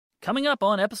Coming up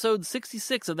on episode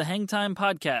 66 of the Hang Time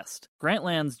podcast,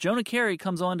 Grantland's Jonah Keri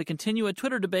comes on to continue a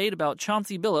Twitter debate about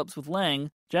Chauncey Billups with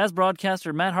Lang. Jazz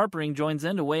broadcaster Matt Harpring joins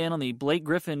in to weigh in on the Blake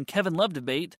Griffin-Kevin Love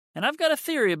debate. And I've got a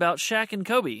theory about Shaq and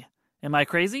Kobe. Am I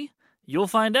crazy? You'll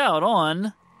find out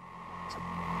on...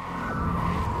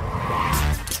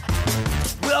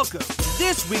 Welcome to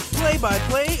this week's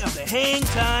play-by-play of the Hang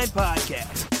Time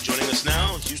podcast. Joining us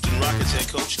now, Houston Rockets head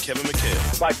coach Kevin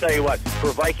McHale. I tell you what, for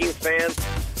Vikings fans,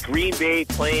 Green Bay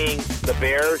playing the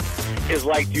Bears is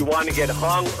like, do you want to get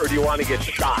hung or do you want to get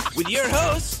shot? With your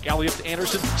hosts, Elliott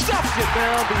Anderson stops it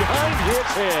down behind his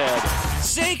head.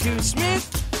 Sekou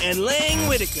Smith and Lang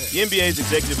Whitaker. The NBA's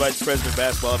Executive Vice President of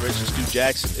Basketball Operations, Stu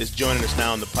Jackson, is joining us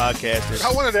now on the podcast.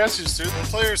 I wanted to ask you, Stu, when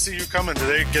players see you coming, do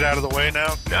they get out of the way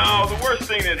now? No, the worst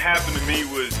thing that happened to me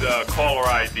was caller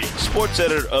ID. Sports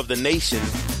editor of The Nation,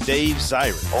 Dave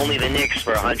Zirin. Only the Knicks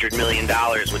for $100 million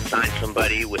would sign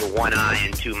somebody with one eye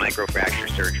and 2 microfracture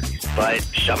surgeries. But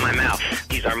shut my mouth.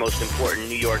 He's our most important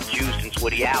New York Jew since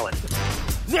Woody Allen.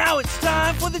 Now it's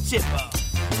time for the tip-off.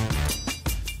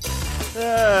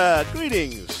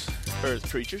 Greetings, Earth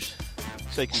creatures.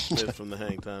 Sekou Smith from the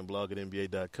Hangtime blog at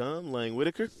NBA.com. Lang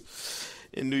Whitaker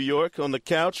in New York on the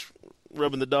couch,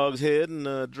 rubbing the dog's head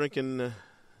and drinking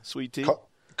sweet tea.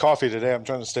 Coffee today. I'm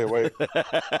trying to stay awake.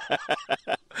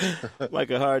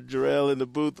 Micah Hart, Jarrell in the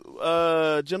booth.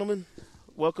 Gentlemen,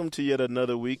 welcome to yet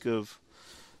another week of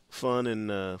fun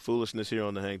and foolishness here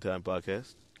on the Hangtime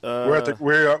podcast.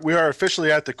 We are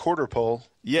officially at the quarter pole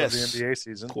yes, of the NBA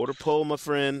season. Quarter pole, my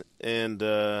friend, and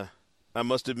I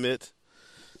must admit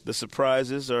the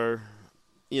surprises are,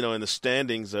 in the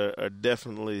standings are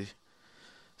definitely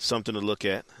something to look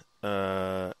at.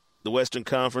 The Western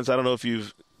Conference, I don't know if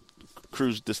you've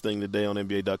cruised this thing today on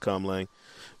NBA.com, Lang,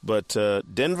 but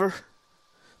Denver,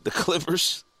 the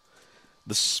Clippers,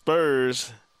 the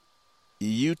Spurs,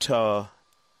 Utah,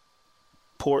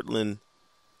 Portland,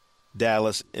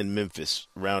 Dallas, and Memphis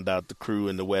round out the crew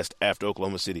in the West after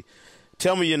Oklahoma City.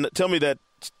 Tell me that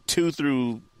 2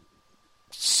 through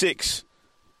 6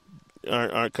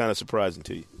 aren't kind of surprising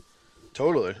to you.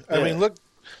 Totally. Yeah. I mean, look,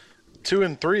 2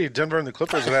 and 3, Denver and the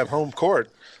Clippers would have home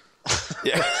court.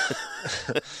 Yeah.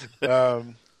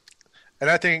 And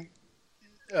I think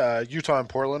Utah and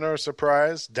Portland are a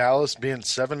surprise. Dallas being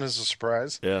 7 is a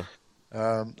surprise. Yeah.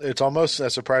 It's almost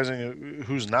as surprising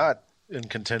who's not in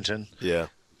contention. Yeah.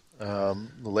 The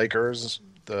Lakers,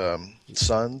 the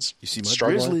Suns. You see my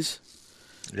struggling. Grizzlies?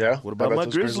 Yeah. What about my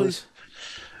Grizzlies?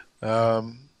 By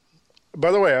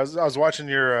the way, I was watching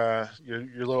your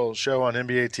little show on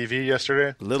NBA TV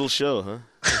yesterday. Little show, huh?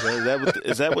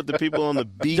 Is that what the people on the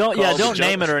beat? Don't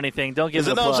name it or anything. Don't give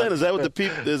it a plug. I'm saying,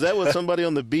 is that what somebody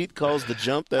on the beat calls the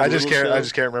jump? I just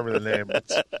can't remember the name.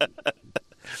 It's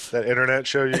that internet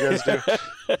show you guys do.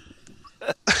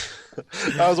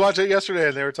 I was watching it yesterday,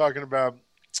 and they were talking about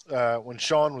when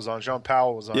Sean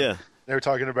Powell was on. Yeah, they were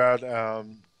talking about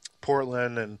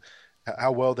Portland and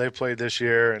how well they played this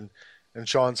year, and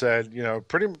Sean said,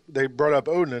 they brought up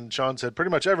Odin, and Sean said pretty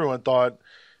much everyone thought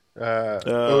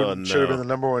Odin should have been the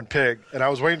number 1 pick, and I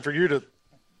was waiting for you to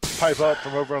pipe up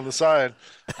from over on the side.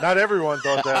 Not everyone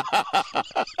thought that.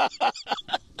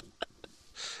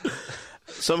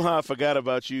 Somehow I forgot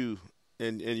about you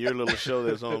and your little show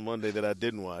that's on Monday that I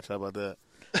didn't watch. How about that?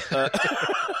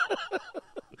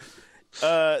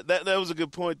 That was a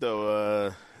good point,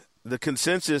 though. The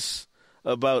consensus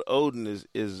about Odin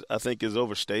is I think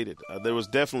overstated. There was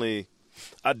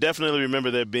I definitely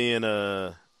remember there being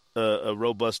a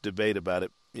robust debate about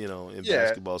it, in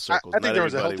basketball circles. I think there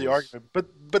was a healthy argument,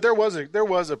 but there was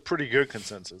a pretty good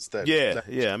consensus that.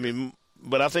 Yeah. I mean,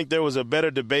 but I think there was a better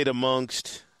debate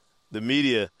amongst the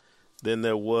media than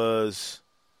there was,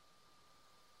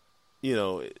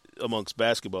 amongst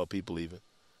basketball people even,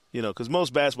 because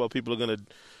most basketball people are going to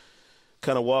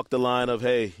kind of walk the line of,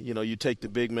 hey, you take the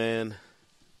big man,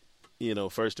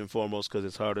 first and foremost, because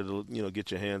it's harder to,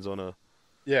 get your hands on a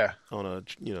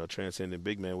transcendent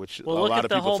big man, which a lot of people thought he was. Look at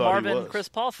the whole Marvin and Chris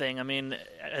Paul thing. I mean,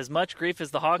 as much grief as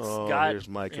the Hawks got,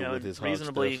 with his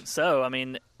reasonably so. I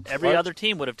mean, every other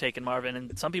team would have taken Marvin,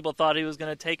 and some people thought he was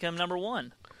going to take him number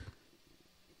 1.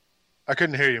 I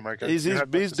couldn't hear you, Micah. He's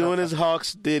doing his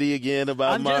Hawks ditty again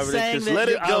about Marvin. I'm just saying that let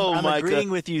it go, I'm Micah. agreeing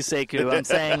with you, Sekou. I'm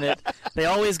saying that they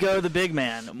always go the big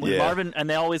man. Marvin, and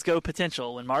they always go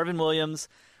potential. When Marvin Williams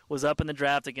was up in the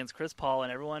draft against Chris Paul,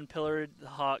 and everyone pillared the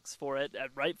Hawks for it,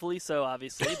 rightfully so,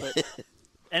 obviously. But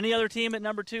any other team at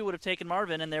number 2 would have taken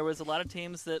Marvin, and there was a lot of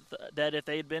teams that if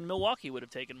they had been Milwaukee would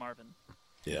have taken Marvin.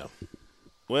 Yeah.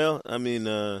 Well, I mean,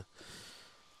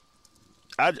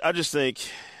 I just think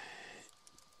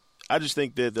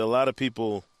that a lot of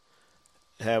people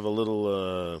have a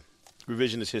little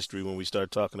revisionist history when we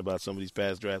start talking about some of these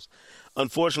past drafts.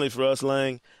 Unfortunately for us,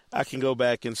 Lang, I can go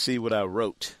back and see what I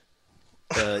wrote,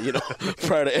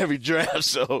 prior to every draft.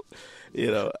 So,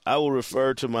 I will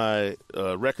refer to my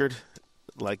record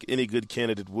like any good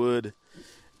candidate would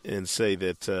and say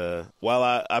that while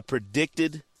I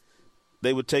predicted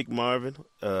they would take Marvin,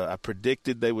 I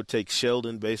predicted they would take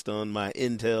Sheldon based on my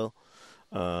intel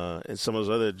and some of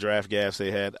those other draft gaffes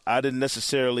they had. I didn't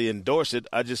necessarily endorse it.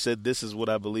 I just said this is what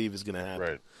I believe is going to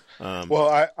happen.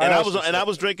 Right. I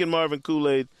was drinking Marvin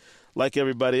Kool-Aid like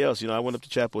everybody else. I went up to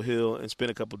Chapel Hill and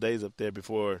spent a couple of days up there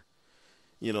before,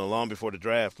 long before the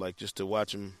draft, like just to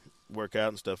watch him work out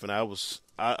and stuff. And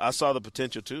I saw the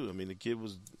potential too. I mean, the kid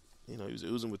was, he was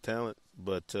oozing with talent.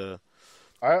 But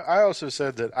I also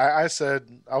said that I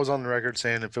said I was on the record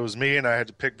saying if it was me and I had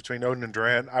to pick between Oden and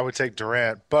Durant, I would take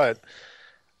Durant. But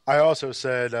I also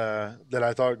said that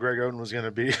I thought Greg Oden was going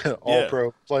to be an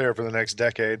all-pro player for the next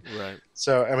decade. Right.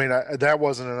 So, I mean, that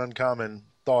wasn't an uncommon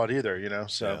thought either,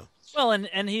 so. Yeah. Well,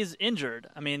 and he's injured.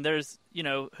 I mean, there's,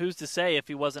 who's to say if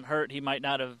he wasn't hurt, he might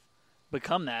not have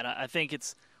become that. I think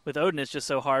with Oden, it's just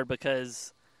so hard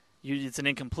because it's an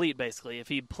incomplete, basically. If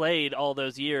he played all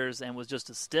those years and was just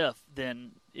a stiff,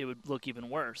 then it would look even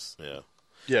worse. Yeah.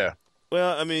 Yeah.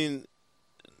 Well, I mean,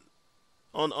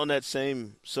 on that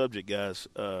same subject, guys,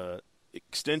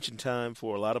 extension time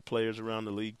for a lot of players around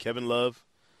the league. Kevin Love,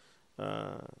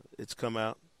 it's come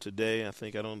out today. I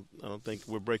don't think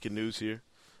we're breaking news here,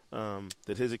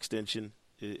 that his extension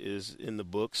is in the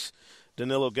books.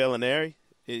 Danilo Gallinari,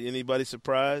 anybody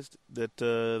surprised that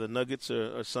the Nuggets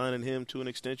are signing him to an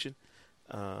extension?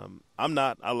 I'm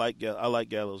not. I like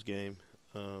Gallo's game.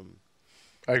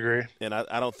 I agree. And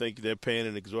I don't think they're paying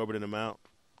an exorbitant amount,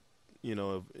 in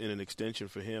an extension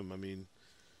for him. I mean,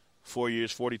 4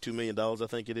 years, $42 million, I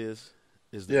think it is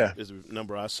the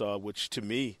number I saw, which to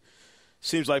me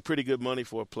seems like pretty good money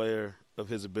for a player of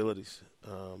his abilities.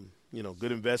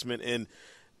 Good investment. And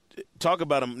talk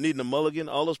about him needing a mulligan.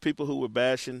 All those people who were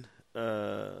bashing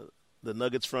the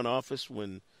Nuggets front office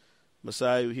when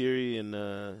Masai Ujiri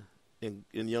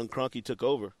and young Kroenke took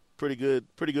over. Pretty good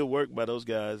work by those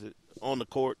guys on the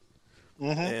court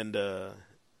and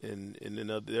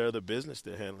in their other business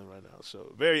they're handling right now.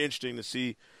 So very interesting to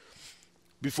see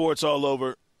before it's all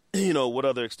over, what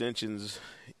other extensions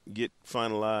get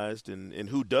finalized and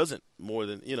who doesn't more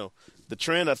than, the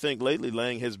trend I think lately,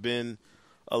 Lang, has been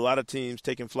a lot of teams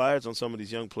taking flyers on some of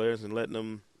these young players and letting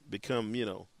them become,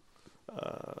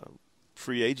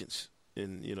 free agents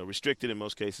and, restricted in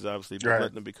most cases, obviously, but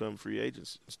letting them become free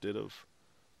agents instead of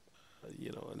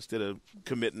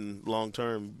committing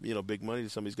long-term, big money to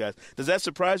some of these guys. Does that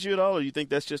surprise you at all, or you think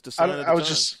that's just a sign of the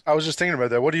times? I was just thinking about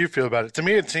that. What do you feel about it? To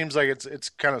me, it seems like it's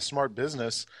kind of smart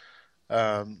business.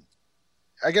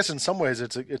 I guess in some ways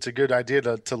it's a good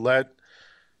idea to let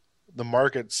the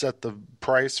market set the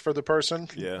price for the person.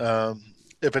 Yeah.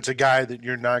 If it's a guy that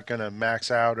you're not going to max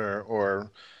out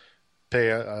or pay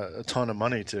a ton of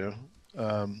money to,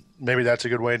 maybe that's a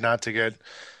good way not to get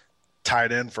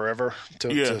tied in forever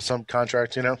to some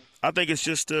contract. I think it's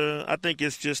just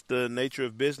the nature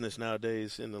of business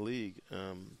nowadays in the league.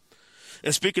 And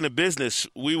speaking of business,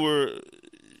 we were,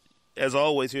 as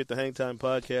always, here at the Hang Time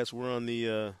Podcast, we're on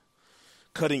the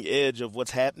cutting edge of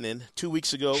what's happening. 2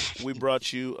 weeks ago, we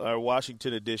brought you our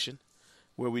Washington edition,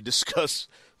 where we discuss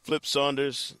Flip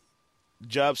Saunders'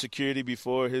 job security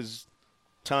before his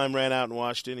time ran out in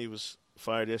Washington. He was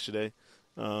fired yesterday.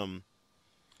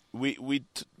 We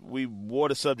wore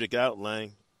the subject out,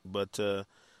 Lang, but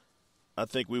I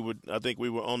think we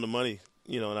were on the money,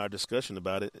 in our discussion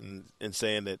about it and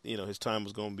saying that his time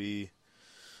was going to be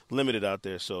limited out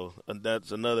there. So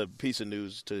that's another piece of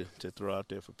news to throw out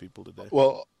there for people today.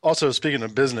 Well, also speaking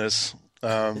of business,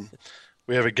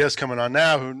 we have a guest coming on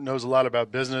now who knows a lot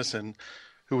about business and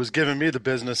who was giving me the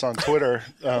business on Twitter.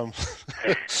 A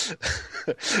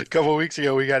couple of weeks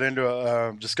ago, we got into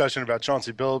a discussion about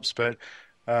Chauncey Billups, but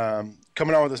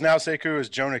coming on with us now, Sekou, is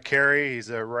Jonah Keri. He's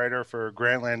a writer for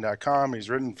Grantland.com. He's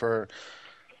written for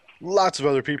lots of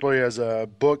other people. He has a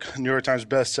book, New York Times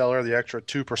bestseller, The Extra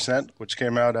 2%, which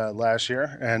came out last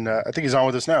year. And I think he's on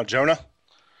with us now. Jonah?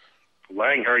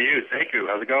 Lang, how are you? Sekou,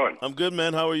 how's it going? I'm good,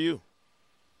 man. How are you?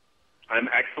 I'm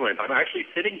excellent. I'm actually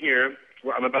sitting here.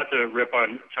 I'm about to rip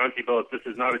on Chauncey Billups. This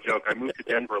is not a joke. I moved to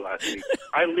Denver last week.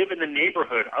 I live in the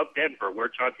neighborhood of Denver where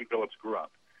Chauncey Billups grew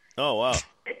up. Oh, wow.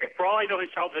 For all I know,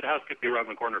 his childhood house could be around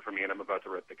the corner for me, and I'm about to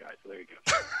rip the guy. So there you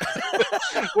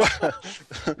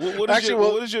go.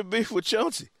 What is your beef with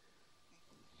Chauncey?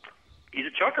 He's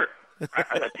a chucker.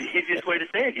 That's the easiest way to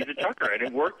say it. He's a chucker, and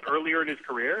it worked earlier in his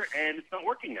career, and it's not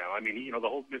working now. I mean, the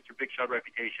whole Mr. Big Shot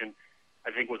reputation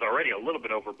I think was already a little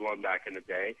bit overblown back in the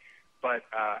day. But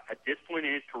at this point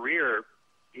in his career,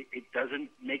 it doesn't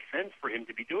make sense for him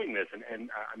to be doing this. And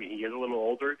I mean, he is a little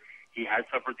older. He has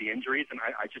suffered the injuries, and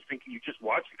I just think you just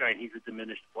watch the guy, and he's a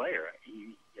diminished player.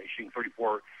 He's shooting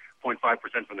 34.5%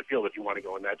 from the field if you want to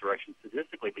go in that direction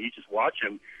statistically, but you just watch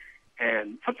him,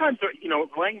 and sometimes,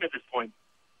 Lang at this point,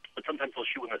 but sometimes he'll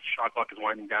shoot when the shot clock is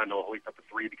winding down, he'll hoist up a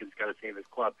three because he's got to save his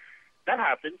club. That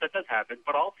happens, that does happen,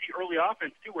 but I'll see early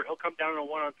offense, too, where he'll come down on a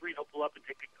one-on-three, he'll pull up and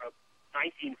take a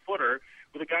 19-footer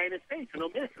with a guy in his face, and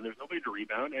he'll miss, and there's nobody to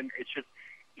rebound, and it's just,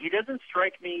 he doesn't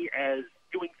strike me as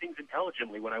doing things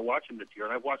intelligently when I watch him this year,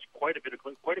 and I've watched quite a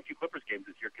few Clippers games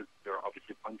this year because they're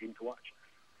obviously a fun team to watch.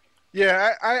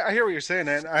 Yeah, I hear what you're saying,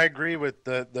 and I agree with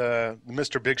the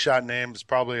Mr. Big Shot name is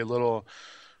probably a little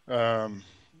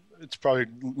it's probably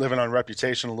living on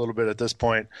reputation a little bit at this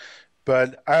point.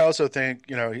 But I also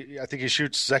think, I think he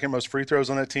shoots second most free throws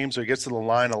on that team, so he gets to the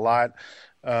line a lot.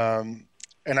 And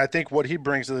I think what he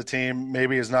brings to the team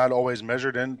maybe is not always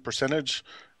measured in percentage,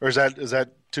 or is that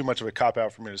too much of a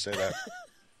cop-out for me to say that?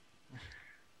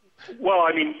 Well,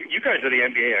 I mean, you guys are the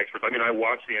NBA experts. I mean, I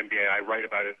watch the NBA. I write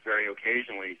about it very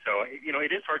occasionally. So,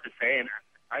 it is hard to say. And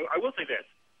I will say this.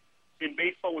 In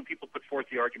baseball, when people put forth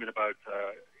the argument about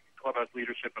clubhouse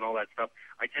leadership and all that stuff,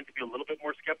 I tend to be a little bit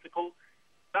more skeptical.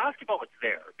 Basketball, it's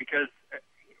there because,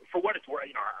 for what it's worth,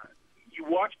 you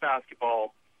watch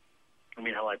basketball. I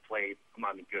mean, hell, I played. I'm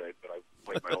not even good, but I've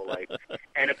played my whole life.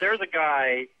 And if there's a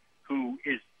guy who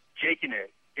is jaking it,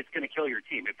 it's going to kill your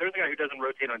team. If there's a guy who doesn't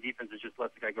rotate on defense and just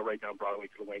lets the guy go right down Broadway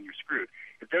to the lane, you're screwed.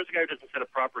 If there's a guy who doesn't set a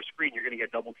proper screen, you're going to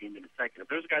get double-teamed in a second. If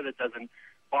there's a guy that doesn't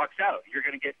box out, you're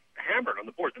going to get hammered on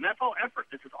the boards. And that's all effort.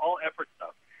 This is all effort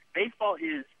stuff. Baseball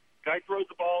is guy throws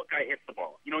the ball, guy hits the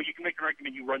ball. You can make an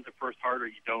argument you run to first hard or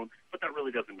you don't, but that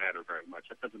really doesn't matter very much.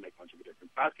 That doesn't make much of a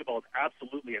difference. Basketball is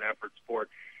absolutely an effort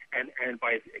sport. And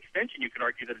by extension, you could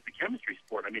argue that it's a chemistry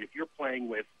sport. I mean, if you're playing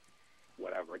with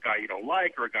whatever, a guy you don't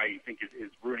like or a guy you think is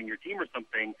ruining your team or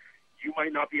something, you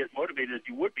might not be as motivated as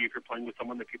you would be if you're playing with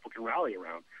someone that people can rally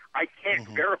around. I can't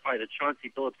verify that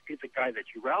Chauncey Billups is a guy that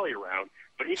you rally around,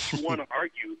 but if you want to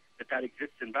argue that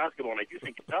exists in basketball, and I do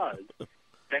think it does,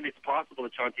 then it's possible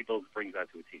that Chauncey Billups brings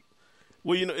that to a team.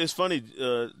 Well, it's funny,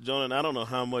 Jonah, and I don't know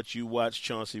how much you watched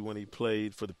Chauncey when he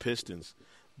played for the Pistons,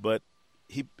 but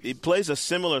he plays a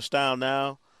similar style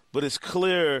now, but it's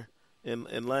clear,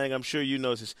 and Lang, I'm sure you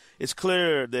know this, it's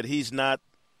clear that he's not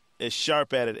as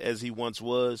sharp at it as he once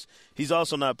was. He's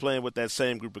also not playing with that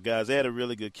same group of guys. They had a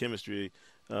really good chemistry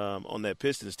on that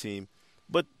Pistons team.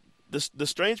 But the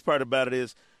strange part about it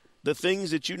is the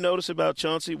things that you notice about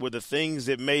Chauncey were the things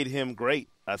that made him great,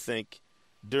 I think,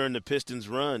 during the Pistons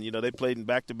run. They played in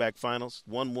back-to-back finals,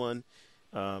 won,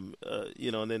 and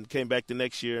then came back the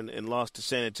next year and lost to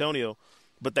San Antonio.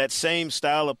 But that same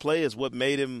style of play is what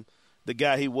made him the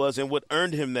guy he was and what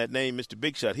earned him that name, Mr.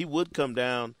 Big Shot. He would come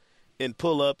down and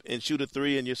pull up and shoot a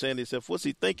three, and you're saying to yourself, what's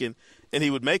he thinking? And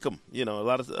he would make them. A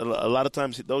lot of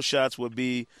times those shots would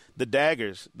be the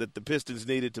daggers that the Pistons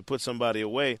needed to put somebody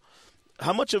away.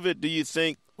 How much of it do you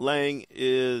think, Lang,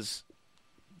 is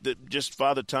just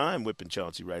Father Time whipping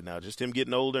Chauncey right now? Just him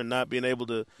getting older and not being able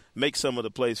to make some of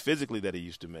the plays physically that he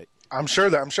used to make. I'm sure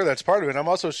that's part of it. I'm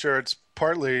also sure it's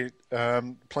partly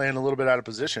playing a little bit out of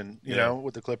position,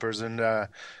 with the Clippers and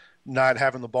not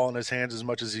having the ball in his hands as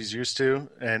much as he's used to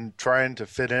and trying to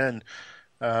fit in.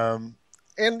 And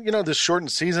this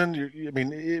shortened season.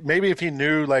 Maybe if he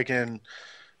knew, like in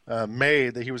May,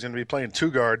 that he was going to be playing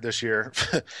two guard this year,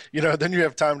 then you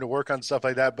have time to work on stuff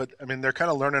like that. But they're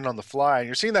kind of learning on the fly, and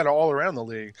you're seeing that all around the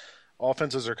league.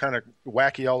 Offenses are kind of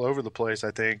wacky all over the place.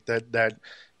 I think that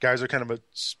guys are kind of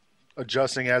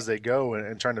adjusting as they go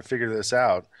and trying to figure this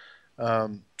out.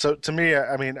 So to me,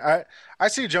 I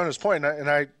see Jonah's point, and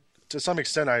I to some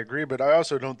extent I agree, but I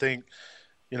also don't think.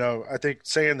 I think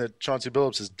saying that Chauncey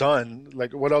Billups is done,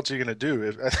 like, what else are you going to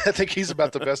do? I think he's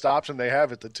about the best option they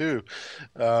have at the two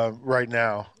right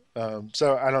now.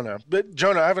 So I don't know. But,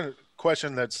 Jonah, I have a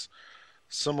question that's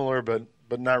similar but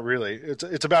not really.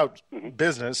 It's about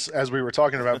business, as we were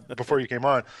talking about before you came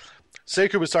on.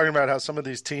 Sekou was talking about how some of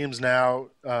these teams now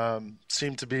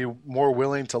seem to be more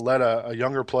willing to let a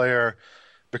younger player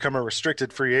become a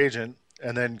restricted free agent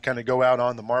and then kind of go out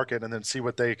on the market and then see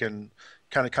what they can –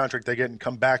 kind of contract they get and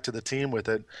come back to the team with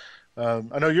it.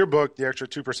 I know your book, The Extra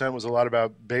 2%, was a lot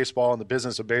about baseball and the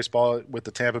business of baseball with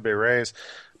the Tampa Bay Rays.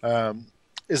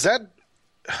 Is that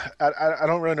 – I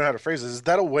don't really know how to phrase this. Is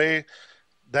that a way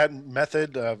 – that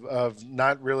method of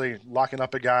not really locking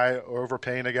up a guy or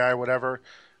overpaying a guy, whatever,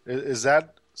 is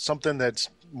that something that's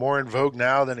more in vogue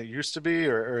now than it used to be,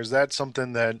 or is that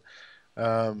something that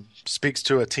speaks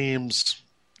to a team's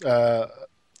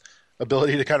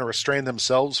ability to kind of restrain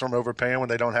themselves from overpaying when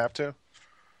they don't have to?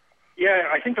 Yeah,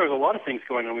 I think there's a lot of things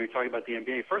going on when you're talking about the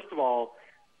NBA. First of all,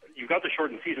 you've got the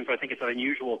shortened season, so I think it's an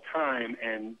unusual time,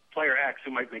 and player X,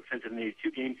 who might make sense in the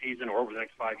 2-game season or over the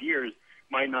next 5 years,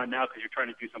 might not now because you're trying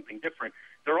to do something different.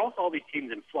 There are also all these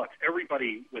teams in flux.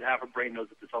 Everybody with half a brain knows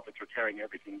that the Celtics are tearing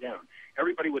everything down.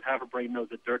 Everybody with half a brain knows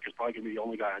that Dirk is probably going to be the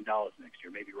only guy on Dallas next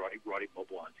year. Maybe Roddy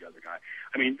Bobois is the other guy.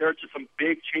 I mean, there are just some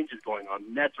big changes going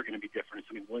on. Nets are going to be different,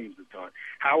 assuming Williams is gone.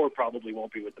 Howard probably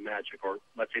won't be with the Magic, or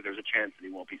let's say there's a chance that he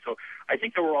won't be. So I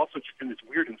think that we're also just in this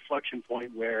weird inflection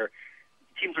point where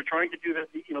teams are trying to do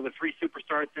the 3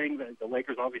 superstar thing. The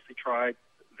Lakers obviously tried.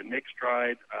 The Knicks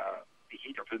tried. The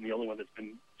Heat are the only one that's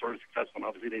been sort of successful, and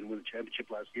obviously they didn't win the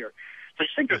championship last year. So I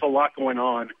just think there's a lot going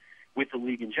on with the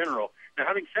league in general. Now,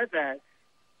 having said that,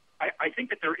 I think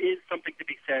that there is something to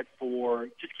be said for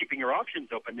just keeping your options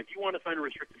open. If you want to sign a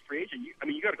restricted free agent,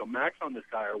 you got to go max on this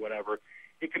guy or whatever.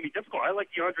 It can be difficult. I like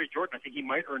DeAndre Jordan. I think he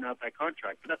might earn out that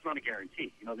contract, but that's not a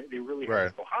guarantee. They really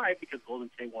have to go high because Golden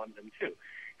State wanted them too.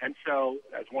 And so,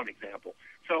 as one example.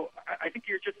 So I think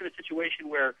you're just in a situation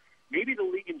where maybe the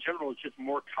league in general is just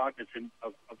more cognizant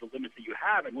of the limits that you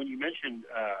have. And when you mentioned,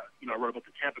 I wrote about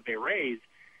the Tampa Bay Rays,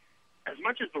 as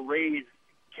much as the Rays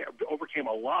overcame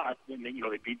a lot when they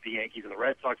beat the Yankees and the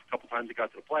Red Sox a couple times they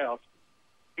got to the playoffs,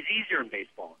 it's easier in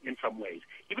baseball in some ways.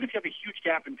 Even if you have a huge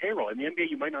gap in payroll. In the NBA,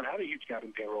 you might not have a huge gap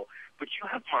in payroll, but you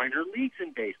have minor leagues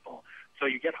in baseball. So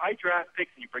you get high draft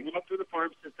picks and you bring them up through the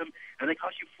farm system, and they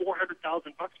cost you $400,000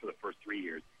 for the first 3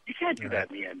 years. You can't do that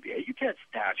in the NBA. You can't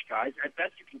stash guys. At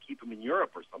best, you can keep them in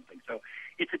Europe or something. So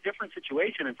it's a different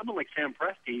situation. And someone like Sam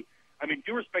Presti,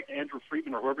 due respect to Andrew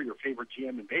Friedman or whoever your favorite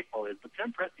GM in baseball is, but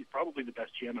Sam Presti is probably the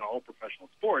best GM in all of professional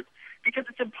sports because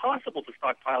it's impossible to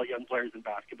stockpile young players in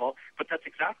basketball, but that's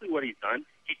exactly what he's done.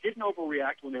 He didn't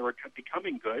overreact when they were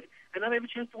becoming good, and now they have a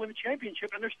chance to win the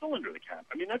championship, and they're still under the cap.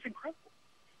 That's incredible.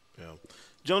 Yeah.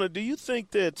 Jonah, do you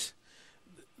think that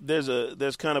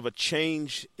there's kind of a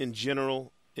change in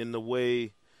general in the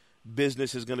way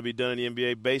business is going to be done in the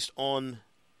NBA based on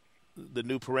the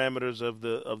new parameters of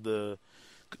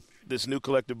this new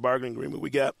collective bargaining agreement we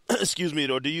got? Excuse me.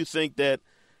 Or do you think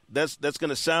that's going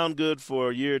to sound good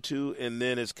for a year or two, and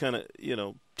then it's kind of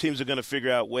teams are going to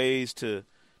figure out ways to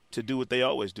do what they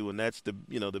always do, and that's the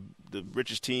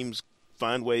richest teams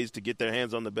find ways to get their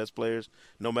hands on the best players,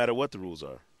 no matter what the rules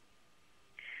are.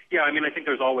 Yeah, I think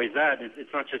there's always that.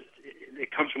 It's not just it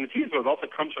comes from the teams, but it also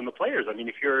comes from the players.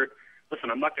 If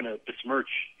I'm not going to besmirch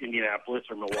Indianapolis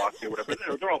or Milwaukee or whatever.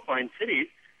 They're all fine cities.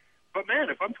 But, man,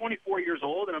 if I'm 24 years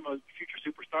old and I'm a future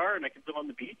superstar and I can live on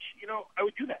the beach, I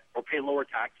would do that. Or pay lower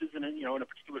taxes in a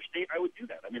particular state, I would do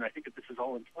that. I think that this is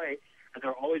all in play, and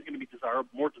there are always going to be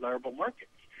more desirable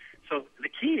markets. So the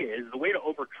key is, the way to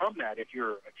overcome that if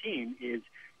you're a team is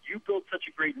you build such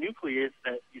a great nucleus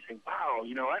that you say, wow,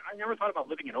 I never thought about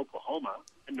living in Oklahoma,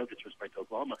 and no disrespect to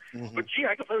Oklahoma, but gee,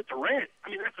 I could play with Durant.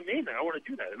 That's amazing. I want to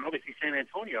do that. And obviously San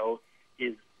Antonio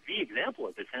is the example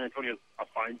of this. San Antonio is a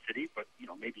fine city, but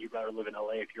maybe you'd rather live in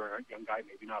LA if you're a young guy,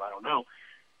 maybe not, I don't know.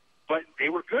 But they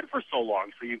were good for so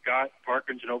long. So you've got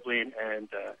Parker and Ginobili and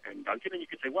Duncan, and you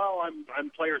could say, well, I'm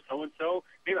player so-and-so.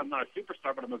 Maybe I'm not a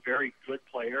superstar, but I'm a very good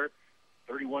player.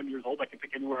 31 years old, I can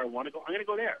pick anywhere I want to go. I'm going to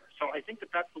go there. So I think that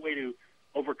that's the way to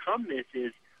overcome this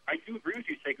is I do agree with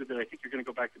you, Sekou, that I think you're going to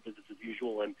go back to business as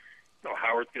usual. And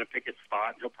Howard's going to pick his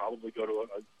spot. He'll probably go to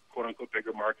a quote-unquote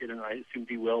bigger market, and I assume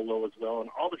D will as well. And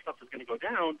all this stuff is going to go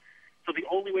down. So the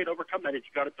only way to overcome that is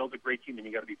you got to build a great team, and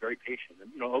you got to be very patient.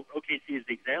 And, OKC is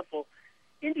the example.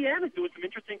 Indiana's doing some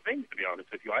interesting things, to be honest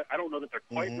with you. I don't know that they're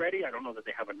quite ready. I don't know that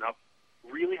they have enough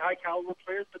really high-caliber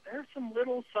players, but there are some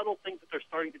little subtle things that they're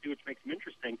starting to do which makes them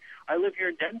interesting. I live here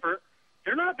in Denver.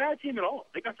 They're not a bad team at all.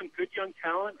 They got some good young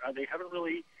talent. They haven't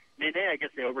really – Nene, I guess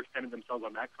they overextended themselves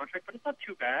on that contract, but it's not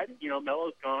too bad.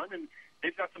 Melo's gone, and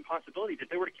they've got some possibilities. If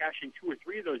they were to cash in 2 or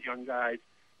 3 of those young guys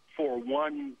for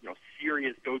one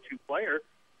serious go-to player,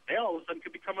 they all of a sudden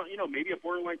could become maybe a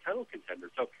borderline title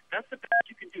contender. So that's the best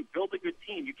you can do. Build a good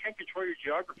team. You can't control your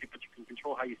geography, but you can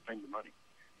control how you spend the money.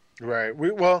 Right.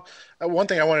 One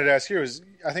thing I wanted to ask you is,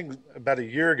 I think about a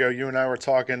year ago, you and I were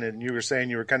talking, and you were saying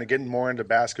you were kind of getting more into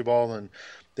basketball and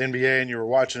the NBA, and you were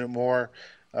watching it more.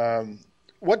 And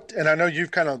I know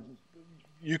you've kind of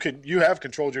you have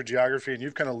controlled your geography, and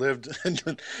you've kind of lived in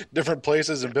different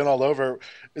places and been all over.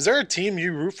 Is there a team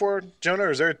you root for, Jonah?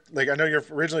 Or is there, I know you're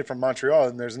originally from Montreal,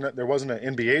 and there wasn't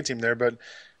an NBA team there, but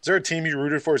is there a team you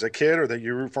rooted for as a kid, or that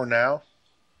you root for now?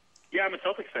 Yeah, I'm a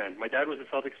Celtics fan. My dad was a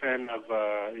Celtics fan of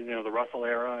the Russell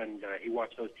era, and he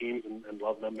watched those teams and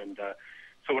loved them. And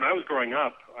so when I was growing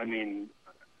up,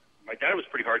 my dad was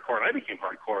pretty hardcore, and I became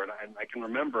hardcore. And I can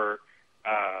remember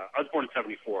I was born in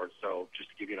 '74, so just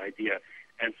to give you an idea.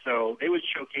 And so they would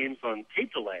show games on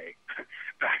tape delay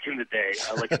back in the day,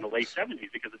 like in the late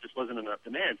 '70s, because it just wasn't enough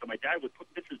demand. So my dad would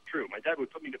this is true. My dad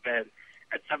would put me to bed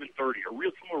at 7:30 or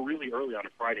somewhere really early on a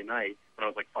Friday night when I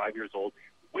was like 5 years old.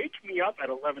 Wake me up at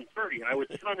 11:30, and I would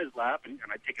sit on his lap, and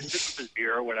I'd take a sip of his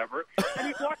beer or whatever, and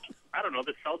he'd watch, I don't know,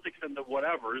 the Celtics and the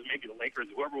whatever, maybe the Lakers,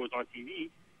 whoever was on TV,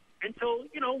 until,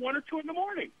 1 or 2 in the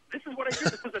morning. This is what I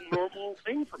did. This was a normal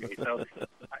thing for me. So,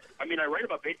 I mean, I write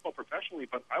about baseball professionally,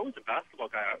 but I was a basketball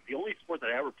guy. The only sport that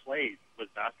I ever played was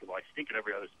basketball. I stink at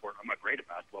every other sport. I'm not great at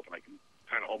basketball, but I can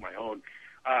kind of hold my own.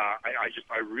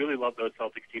 I really love those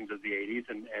Celtics teams of the 80s,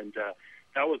 and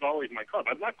that was always my club.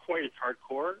 I'm not quite as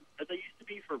hardcore as I used to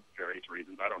be for various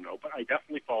reasons. I don't know, but I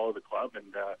definitely follow the club,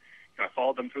 and I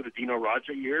followed them through the Dino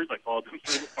Radja years. I followed them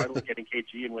through finally getting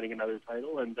KG and winning another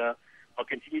title, and I'll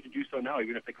continue to do so now,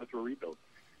 even if they go through a rebuild.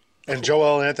 And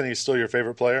Joel Anthony is still your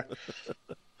favorite player?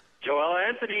 Joel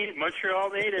Anthony,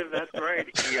 Montreal native. That's right.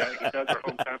 He does our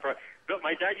hometown.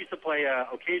 My dad used to play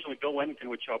occasionally. Bill Wennington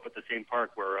would show up at the same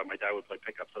park where my dad would play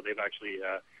pickup. So they've actually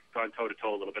gone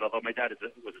toe-to-toe a little bit. Although my dad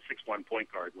was a 6'1"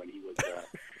 point guard when he was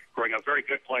growing up. Very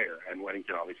good player. And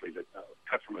Wennington obviously is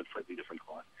cut from a slightly different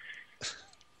cloth.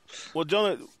 Well,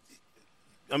 Jonah,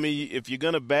 I mean, if you're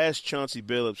going to bash Chauncey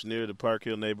Billups near the Park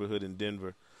Hill neighborhood in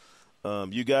Denver,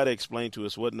 you got to explain to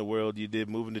us what in the world you did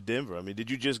moving to Denver. I mean, did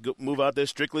you just move out there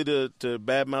strictly to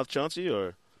badmouth Chauncey,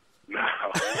 or? No.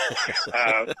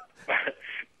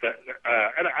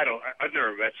 I've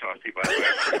never met Chauncey, by the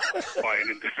way. By an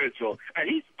individual. And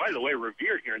he's, by the way,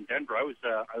 revered here in Denver. I was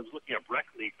looking up rec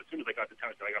leagues as soon as I got to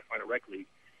town. So I got to find a rec league.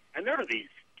 And there are these,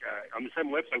 on the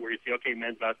same website where you see, okay,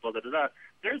 men's basketball, da-da-da.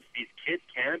 There's these kids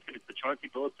camps, and it's the Chauncey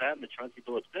Billups that and the Chauncey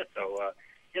Billups this. So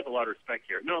he has a lot of respect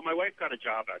here. No, my wife got a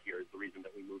job out here is the reason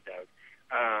that we moved out.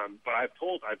 But I've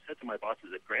said to my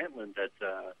bosses at Grantland that,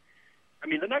 I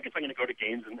mean, the Nuggets, I'm going to go to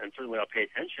games, and certainly I'll pay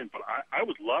attention, but I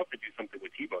would love to do something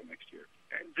with Tebow next year.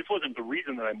 And this wasn't the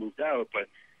reason that I moved out, but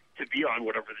to be on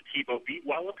whatever the Tebow beat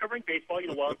while I'm covering baseball,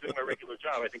 while I'm doing my regular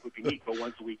job, I think would be neat. Go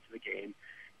once a week to the game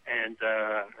and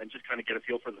just kind of get a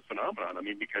feel for the phenomenon. I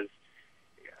mean, because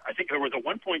I think there was at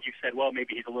one point you said, well,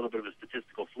 maybe he's a little bit of a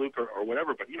statistical fluke or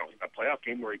whatever, but, a playoff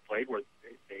game where he played where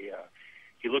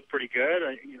he looked pretty good.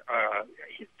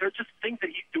 There are just things that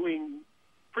he's doing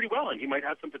pretty well, and he might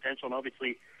have some potential, and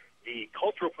obviously the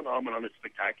cultural phenomenon is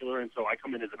spectacular, and so I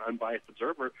come in as an unbiased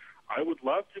observer. I would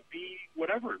love to be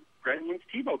whatever, Grantland's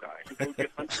Tebow guy. I think that would be a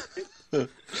fun thing too.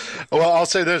 Well, I'll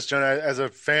say this, Jonah, as a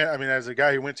fan, I mean, as a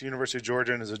guy who went to University of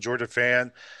Georgia and is a Georgia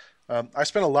fan, I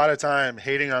spent a lot of time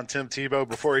hating on Tim Tebow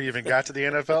before he even got to the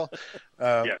NFL.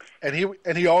 Yes.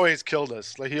 And he always killed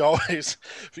us. Like, he always,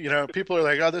 people are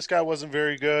like, oh, this guy wasn't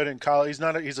very good in college.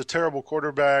 He's a terrible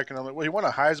quarterback. And I'm like, well, he won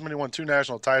a Heisman. He won 2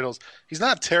 national titles. He's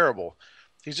not terrible.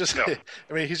 He's just, no.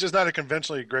 I mean, he's just not a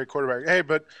conventionally great quarterback. Hey,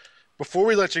 but before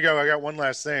we let you go, I got one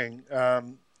last thing. A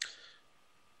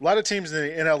lot of teams in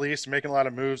the NL East making a lot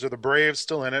of moves. Are the Braves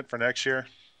still in it for next year?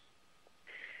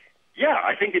 Yeah,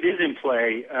 I think it is in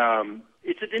play.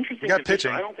 It's an interesting got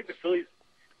pitching. I don't think the Phillies.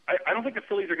 I don't think the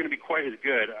Phillies are going to be quite as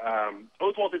good.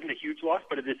 Oswalt isn't a huge loss,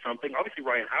 but it is something. Obviously,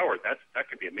 Ryan Howard. That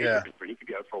could be a major concern. He could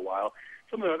be out for a while.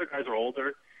 Some of the other guys are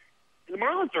older. The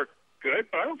Marlins are good,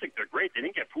 but I don't think they're great. They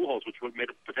didn't get Pujols, which would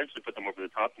potentially put them over the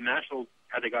top. The Nationals,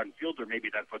 had they gotten Fielder, maybe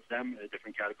that puts them in a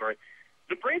different category.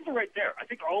 The Braves are right there. I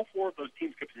think all 4 of those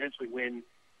teams could potentially win,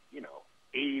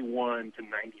 81 to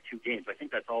 92 games. I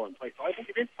think that's all in place. So I think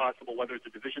it is possible, whether it's a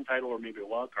division title or maybe a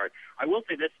wild card. I will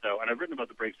say this, though, and I've written about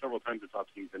the Braves several times this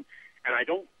offseason, and I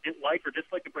don't like or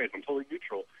dislike the Braves. I'm totally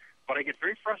neutral. But I get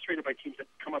very frustrated by teams that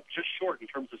come up just short in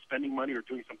terms of spending money or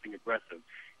doing something aggressive.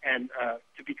 And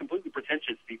to be completely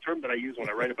pretentious, the term that I use when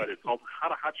I write about it is called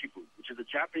harahachibu, which is a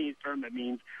Japanese term that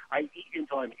means I eat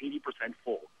until I'm 80%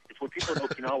 full. It's what people in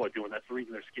Okinawa do, and that's the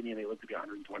reason they're skinny and they live to be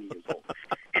 120 years old.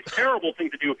 It's a terrible thing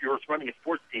to do if you're running a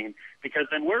sports team, because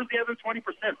then where's the other 20%?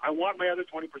 I want my other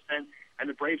 20%, and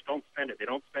the Braves don't spend it. They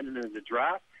don't spend it in the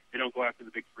draft. They don't go after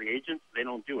the big free agents. They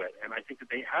don't do it. And I think that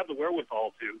they have the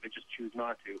wherewithal to. They just choose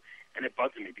not to. And it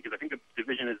bugs me because I think the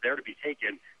division is there to be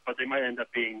taken, but they might end up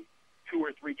being 2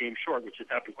 or 3 games short, which has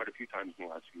happened quite a few times in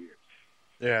the last few years.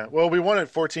 Yeah. Well, we won it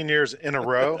 14 years in a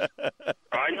row.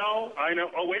 I know.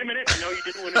 Oh, wait a minute. No, you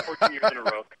didn't win it 14 years in a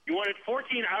row. You won it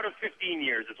 14 out of 15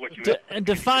 years is what you meant. And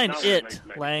define it,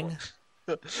 Lang.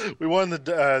 We won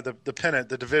the pennant,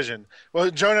 the division.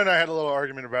 Well, Jonah and I had a little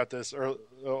argument about this a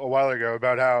while ago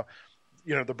about how,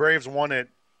 the Braves won it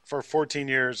for 14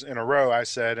 years in a row, I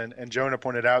said, and Jonah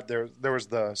pointed out there was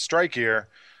the strike year.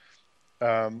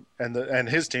 and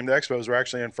his team, the Expos, were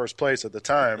actually in first place at the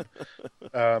time.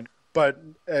 But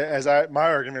my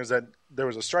argument is that there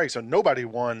was a strike, so nobody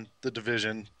won the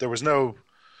division. There was no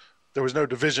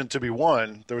division to be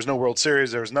won. There was no World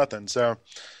Series. There was nothing. So,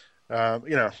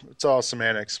 it's all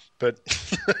semantics. But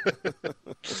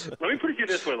let me put it to you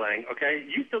this way, Lang. Okay,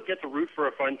 you still get to root for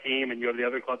a fun team, and you have the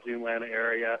other clubs in the Atlanta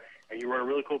area, and you wrote a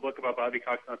really cool book about Bobby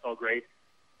Cox, and that's all great.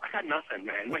 I got nothing,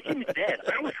 man. My team is dead.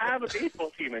 I don't have a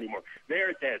baseball team anymore.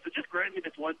 They're dead. So just grant me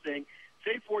this one thing.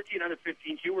 Say 14 out of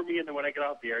 15, humor me, and then when I get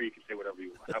off the air, you can say whatever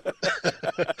you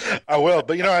want. I will.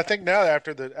 But, I think now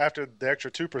after the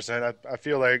extra 2%, I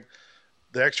feel like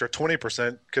the extra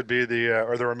 20% could be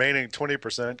or the remaining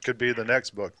 20% could be the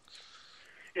next book.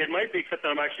 It might be, except that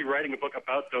I'm actually writing a book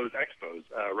about those Expos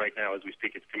right now as we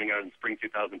speak. It's coming out in spring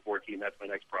 2014. That's my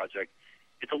next project.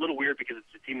 It's a little weird because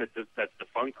it's a team that's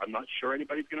defunct. I'm not sure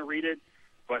anybody's going to read it.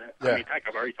 But, I mean, heck,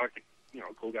 I've already talked to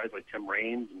cool guys like Tim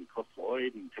Raines and Cliff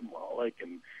Floyd and Tim Wallach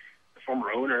and the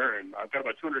former owner, and I've got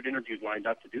about 200 interviews lined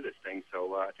up to do this thing,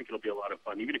 so I think it'll be a lot of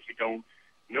fun. Even if you don't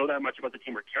know that much about the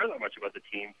team or care that much about the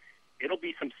team, it'll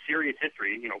be some serious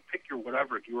history. Pick your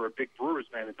whatever. If you were a big Brewers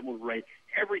fan and someone would write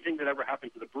everything that ever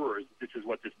happened to the Brewers, this is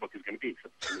what this book is going to be,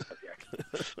 except it's about the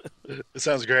action. It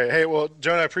sounds great. Hey, well,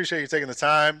 Jonah, I appreciate you taking the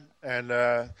time, and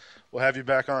we'll have you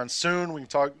back on soon. We can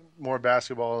talk more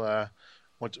basketball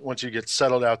once you get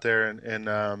settled out there in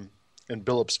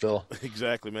Billupsville.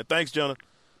 Exactly, man. Thanks, Jonah.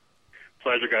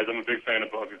 Pleasure, guys. I'm a big fan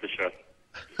of both of the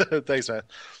show. Thanks, man.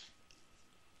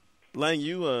 Lang,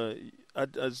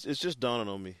 it's just dawning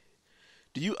on me.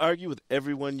 Do you argue with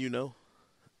everyone you know?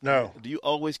 No. Do you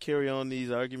always carry on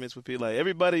these arguments with people? Like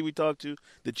everybody we talk to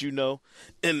that you know?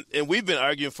 And we've been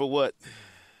arguing for what,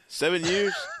 7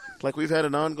 years? Like we've had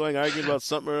an ongoing argument about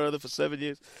something or other for 7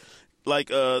 years? Like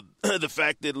the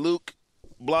fact that Luke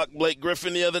blocked Blake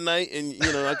Griffin the other night, and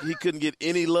he couldn't get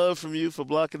any love from you for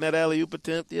blocking that alley-oop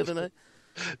attempt the other night.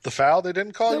 The foul they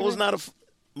didn't call? That was not a.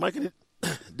 Mike,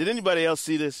 did anybody else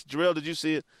see this? Jarrell, did you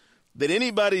see it? Did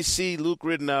anybody see Luke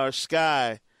Ridenour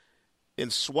sky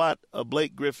and swat a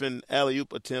Blake Griffin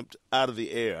alley-oop attempt out of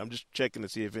the air? I'm just checking to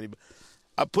see if anybody.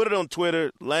 I put it on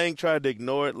Twitter. Lang tried to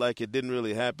ignore it like it didn't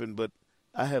really happen, but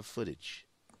I have footage.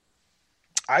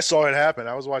 I saw it happen.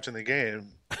 I was watching the game.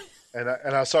 And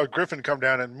I saw Griffin come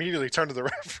down and immediately turn to the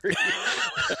referee.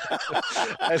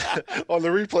 And on the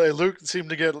replay, Luke seemed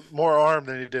to get more arm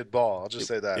than he did ball. I'll just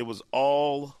say that. It was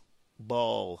all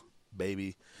ball,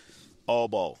 baby. All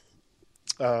ball.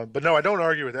 But no, I don't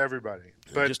argue with everybody.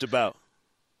 But just about.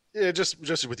 Yeah,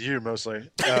 just with you mostly.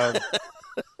 But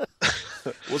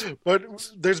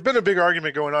there's been a big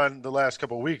argument going on the last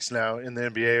couple of weeks now in the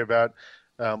NBA about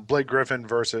Blake Griffin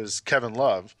versus Kevin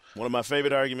Love. One of my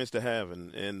favorite arguments to have,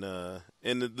 and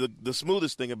the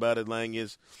smoothest thing about it, Lang,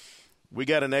 is we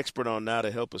got an expert on now to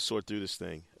help us sort through this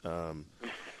thing.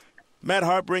 Matt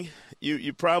Harpring,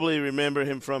 you probably remember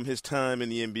him from his time in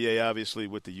the NBA, obviously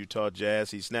with the Utah Jazz.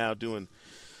 He's now doing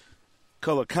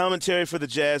color commentary for the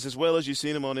Jazz, as well as you've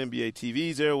seen him on NBA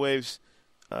TV's airwaves.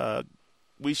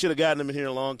 We should have gotten him in here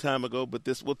a long time ago, but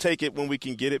we'll take it when we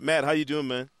can get it. Matt, how you doing,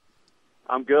 man?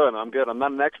 I'm good. I'm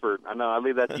not an expert. I know. I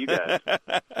leave that to you guys.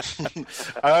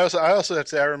 I also have to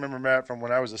say I remember Matt from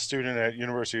when I was a student at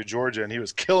University of Georgia, and he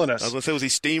was killing us. I was going to say, was he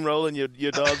steamrolling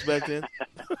your dogs back then?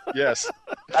 Yes.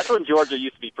 That's when Georgia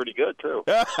used to be pretty good too.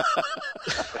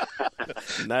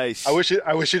 Nice. I wish you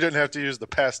didn't have to use the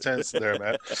past tense there,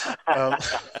 Matt.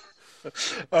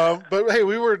 But hey,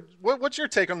 what's your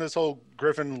take on this whole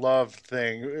Griffin Love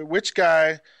thing? Which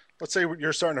guy? Let's say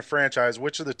you're starting a franchise.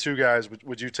 Which of the two guys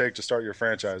would you take to start your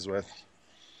franchise with?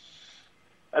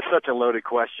 That's such a loaded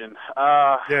question.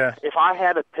 Yeah. If I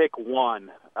had to pick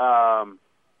one, I'd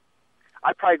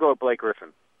probably go with Blake Griffin.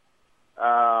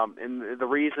 And the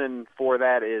reason for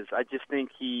that is I just think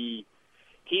he's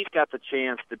got the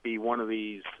chance to be one of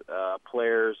these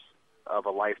players of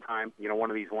a lifetime. One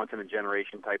of these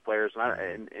once-in-a-generation type players.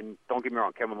 And don't get me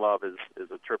wrong, Kevin Love is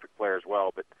a terrific player as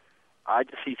well, but I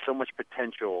just see so much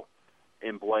potential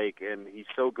in Blake, and he's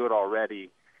so good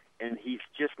already, and he's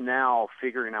just now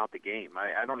figuring out the game.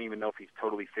 I don't even know if he's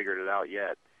totally figured it out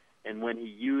yet. And when he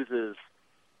uses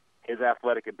his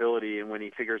athletic ability and when he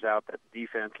figures out that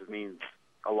defense means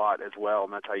a lot as well,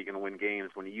 and that's how you're going to win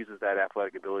games, when he uses that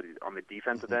athletic ability on the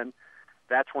defensive end,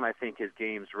 that's when I think his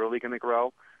game's really going to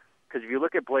grow. Because if you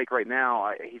look at Blake right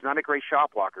now, he's not a great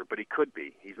shot blocker, but he could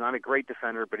be. He's not a great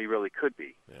defender, but he really could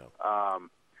be. Yeah.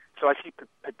 So I see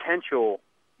potential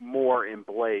more in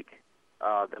Blake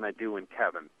than I do in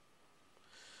Kevin.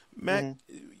 Matt,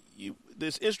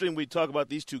 it's interesting we talk about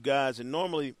these two guys, and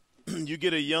normally you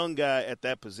get a young guy at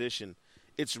that position.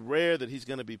 It's rare that he's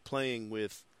going to be playing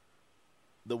with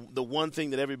the one thing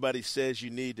that everybody says you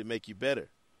need to make you better,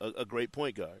 a great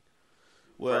point guard.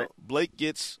 Well, right. Blake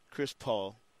gets Chris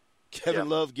Paul. Kevin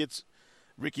Love gets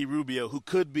Ricky Rubio, who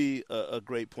could be a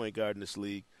great point guard in this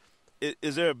league.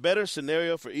 Is there a better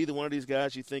scenario for either one of these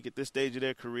guys, you think, at this stage of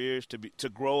their careers to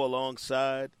grow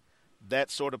alongside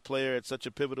that sort of player at such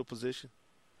a pivotal position?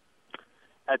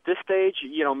 At this stage,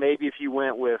 maybe if you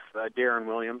went with Darren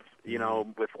Williams,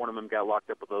 if one of them got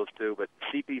locked up with those two, but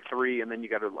CP3 and then you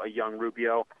got a young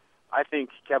Rubio, I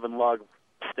think Kevin Love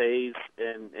stays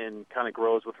and kind of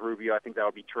grows with Rubio. I think that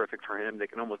would be terrific for him. They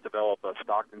can almost develop a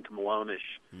Stockton to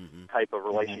Malone-ish type of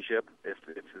relationship if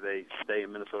they stay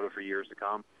in Minnesota for years to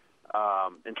come.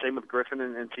 And same with Griffin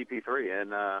and CP3.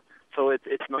 And so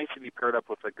it's nice to be paired up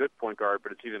with a good point guard,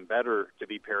 but it's even better to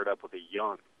be paired up with a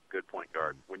young good point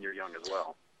guard when you're young as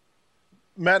well.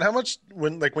 Matt, how much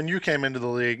when you came into the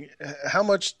league, how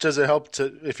much does it help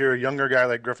to, if you're a younger guy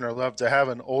like Griffin or Love, to have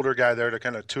an older guy there to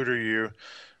kind of tutor you?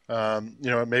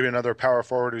 Maybe another power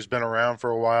forward who's been around for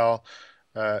a while.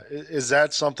 Is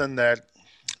that something that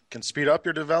can speed up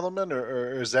your development,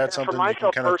 or is that something you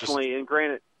can kind of just...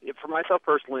 For myself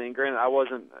personally, and granted, I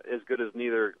wasn't as good as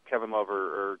neither Kevin Love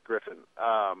or Griffin,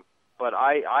 but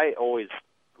I always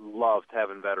loved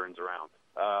having veterans around.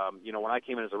 When I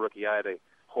came in as a rookie, I had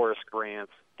Horace Grant,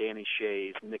 Danny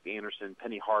Shays, Nick Anderson,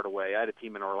 Penny Hardaway. I had a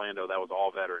team in Orlando that was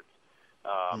all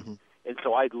veterans. And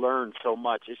so I'd learned so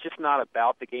much. It's just not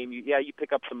about the game. You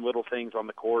pick up some little things on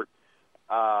the court,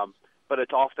 but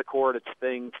it's off the court. It's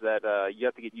things that you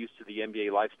have to get used to the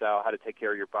NBA lifestyle, how to take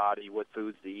care of your body, what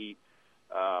foods to eat,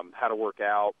 how to work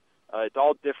out. It's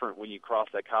all different when you cross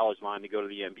that college line to go to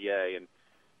the NBA. And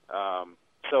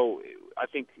so I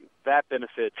think that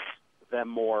benefits them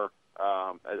more,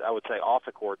 I would say, off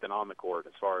the court than on the court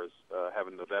as far as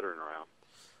having the veteran around.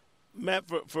 Matt,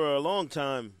 for a long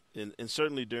time, and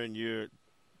certainly during your,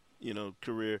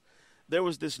 career, there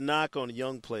was this knock on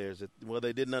young players that,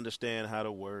 they didn't understand how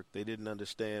to work. They didn't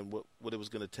understand what it was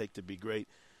going to take to be great.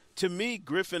 To me,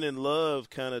 Griffin and Love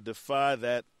kind of defy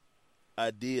that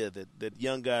idea that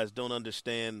young guys don't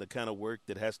understand the kind of work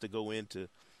that has to go into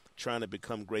trying to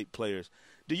become great players.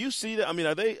 Do you see that? I mean,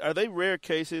 are they rare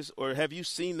cases, or have you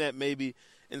seen that maybe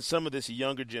in some of this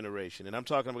younger generation? And I'm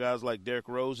talking about guys like Derrick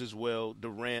Rose as well,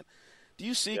 Durant. Do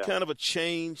you see kind of a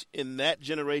change in that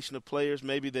generation of players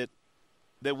maybe that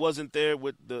wasn't there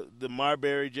with the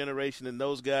Marbury generation and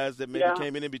those guys that maybe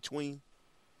came in between?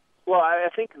 Well, I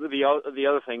think the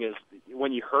other thing is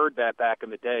when you heard that back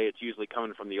in the day, it's usually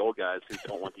coming from the old guys who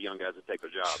don't want the young guys to take their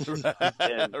jobs.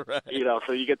 And,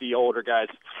 so you get the older guys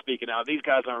speaking out. These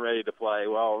guys aren't ready to play.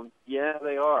 Well, yeah,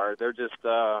 they are. They're just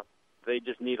they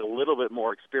just need a little bit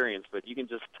more experience. But you can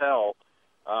just tell,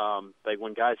 like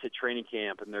when guys hit training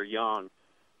camp and they're young,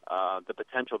 the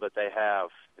potential that they have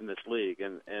in this league.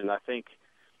 And I think,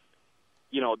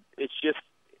 it's just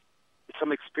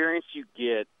some experience you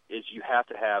get is you have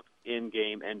to have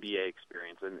in-game NBA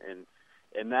experience,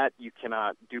 and that you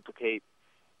cannot duplicate.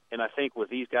 And I think with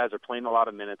these guys are playing a lot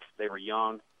of minutes, they were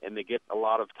young, and they get a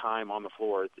lot of time on the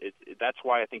floor. That's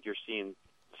why I think you're seeing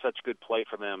such good play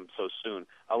for them so soon.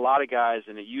 A lot of guys,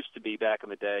 and it used to be back in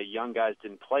the day, young guys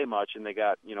didn't play much, and they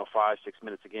got 5-6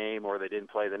 minutes a game, or they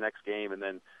didn't play the next game, and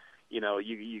then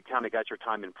you kind of got your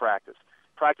time in practice.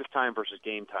 Practice time versus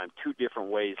game time, two different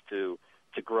ways to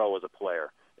grow as a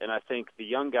player. And I think the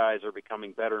young guys are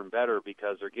becoming better and better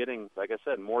because they're getting, like I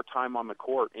said, more time on the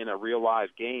court in a real live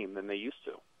game than they used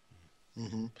to.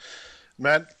 Mm-hmm.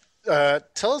 Matt,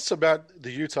 tell us about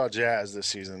the Utah Jazz this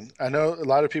season. I know a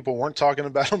lot of people weren't talking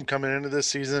about them coming into this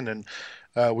season, and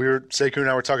Sekou and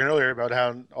I were talking earlier about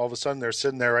how all of a sudden they're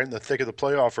sitting there right in the thick of the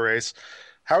playoff race.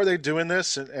 How are they doing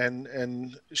this,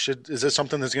 and is this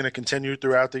something that's going to continue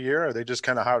throughout the year, or are they just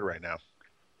kind of hot right now?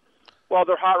 Well,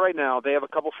 they're hot right now. They have a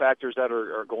couple factors that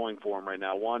are going for them right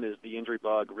now. One is the injury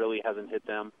bug really hasn't hit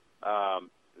them.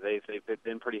 They've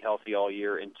been pretty healthy all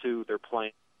year. And two, they're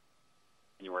playing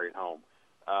January at home.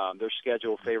 Their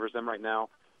schedule favors them right now.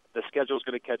 The schedule is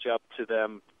going to catch up to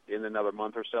them in another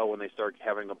month or so when they start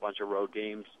having a bunch of road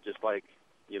games, just like,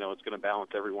 it's going to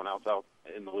balance everyone else out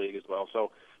in the league as well.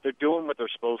 So they're doing what they're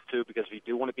supposed to, because if you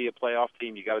do want to be a playoff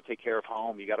team, you got to take care of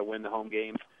home. You got to win the home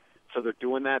games. So they're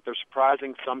doing that. They're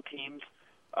surprising some teams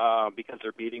because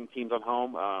they're beating teams on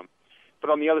home. But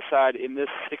on the other side, in this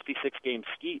 66-game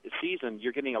season,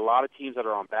 you're getting a lot of teams that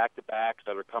are on back-to-backs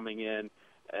that are coming in,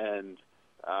 and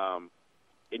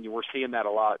we're seeing that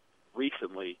a lot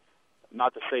recently.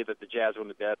 Not to say that the Jazz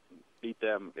wouldn't beat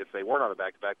them if they weren't on a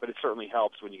back-to-back, but it certainly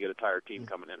helps when you get a tired team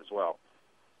coming in as well.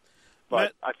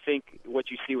 But I think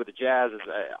what you see with the Jazz is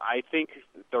I think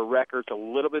their record's a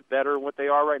little bit better than what they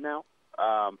are right now.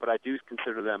 but I do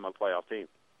consider them a playoff team.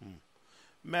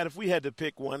 Matt, if we had to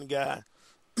pick one guy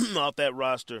off that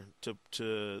roster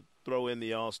to throw in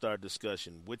the All-Star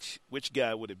discussion, which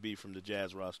guy would it be from the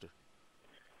Jazz roster?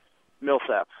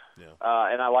 Millsap. Yeah.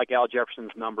 And I like Al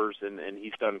Jefferson's numbers, and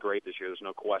he's done great this year. There's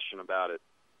no question about it.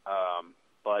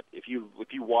 But if you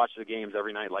watch the games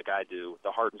every night like I do,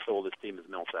 the heart and soul of this team is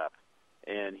Millsap.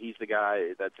 And he's the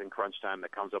guy that's in crunch time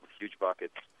that comes up with huge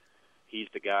buckets. He's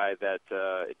the guy that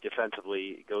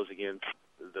defensively goes against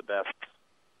the best,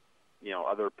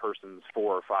 other person's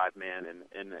 4 or 5 man,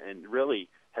 and really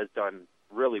has done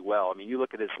really well. I mean, you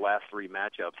look at his last 3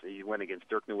 matchups. He went against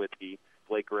Dirk Nowitzki,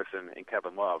 Blake Griffin, and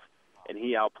Kevin Love, and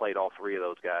he outplayed all 3 of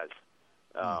those guys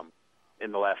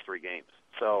in the last 3 games.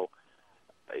 So,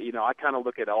 I kind of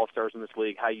look at All-Stars in this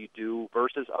league, how you do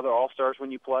versus other All-Stars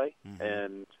when you play,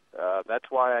 and that's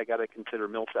why I got to consider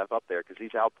Millsap up there, because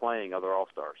he's outplaying other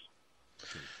All-Stars.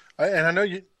 And I know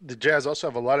the Jazz also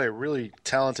have a lot of really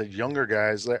talented younger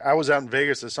guys. Like, I was out in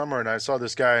Vegas this summer, and I saw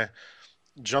this guy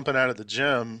jumping out of the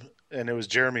gym, and it was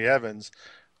Jeremy Evans.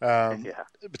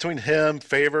 Between him,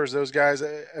 Favors, those guys,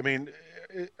 I mean,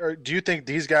 do you think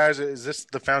these guys, is this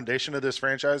the foundation of this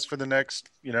franchise for the next,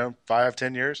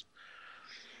 5-10 years?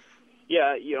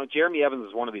 Yeah, Jeremy Evans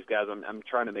is one of these guys. I'm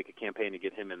trying to make a campaign to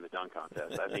get him in the dunk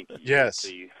contest. I think you'll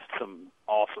see some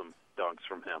awesome dunks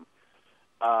from him.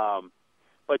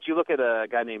 But you look at a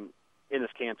guy named Enes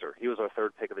Kanter. He was our 3rd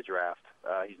pick of the draft.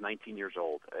 He's 19 years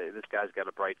old. This guy's got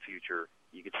a bright future.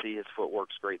 You can see his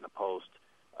footwork's great in the post.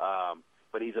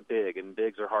 But he's a big, and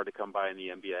bigs are hard to come by in the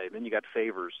NBA. And then you got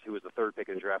Favors, who was the 3rd pick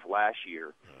of the draft last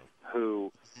year,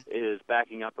 who is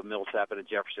backing up a Millsap and a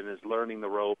Jefferson, is learning the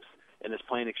ropes, and is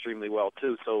playing extremely well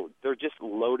too. So they're just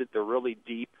loaded. They're really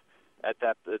deep at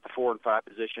the 4 and 5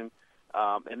 position.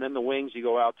 And then the wings, you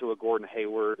go out to a Gordon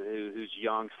Hayward, who's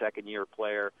young, 2nd-year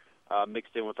player,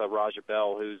 mixed in with a Raja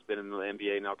Bell, who's been in the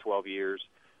NBA now 12 years.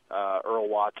 Earl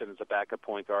Watson is a backup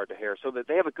point guard to Harris. So that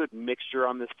they have a good mixture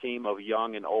on this team of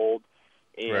young and old,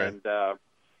 and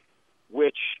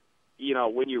which,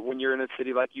 when you're in a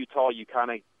city like Utah, you kind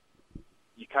of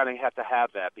have to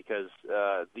have that, because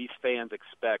these fans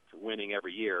expect winning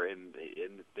every year, and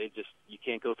you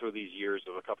can't go through these years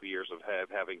of a couple years of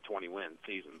having 20-win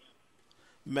seasons.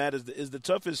 Matt, is the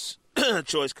toughest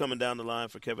choice coming down the line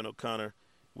for Kevin O'Connor?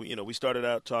 We started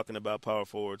out talking about power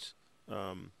forwards.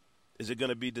 Is it going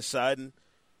to be deciding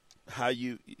how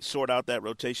you sort out that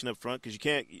rotation up front? Because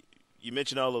you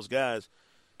mentioned all those guys.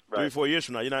 3 or 4 years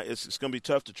from now, it's going to be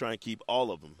tough to try and keep all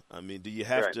of them. I mean, do you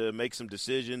have to make some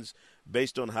decisions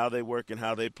based on how they work and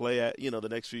how they play at, the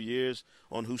next few years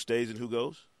on who stays and who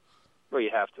goes? Well, you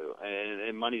have to,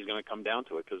 and money's going to come down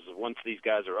to it, because once these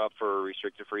guys are up for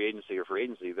restricted free agency or free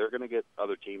agency, they're going to get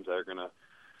other teams that are going to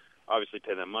obviously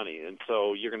pay them money, and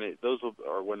so those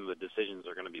are when the decisions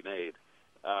are going to be made,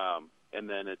 and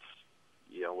then it's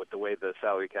with the way the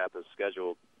salary cap is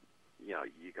scheduled,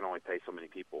 you can only pay so many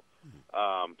people.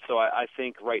 So I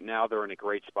think right now they're in a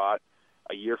great spot.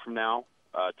 A year from now,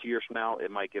 2 years from now, it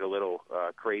might get a little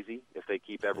crazy if they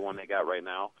keep everyone they got right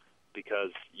now,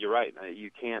 because you're right,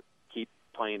 you can't keep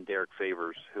playing Derek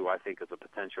Favors, who I think is a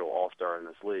potential all-star in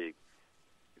this league,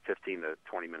 15 to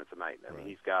 20 minutes a night. I mean,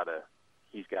 he's got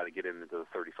to get into the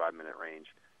 35-minute range.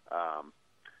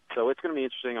 So it's going to be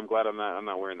interesting. I'm glad I'm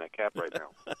not wearing that cap right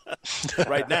now.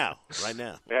 Right now.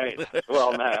 Right.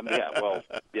 Well,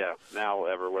 now,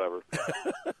 ever, whatever.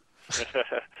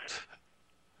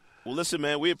 Well, listen,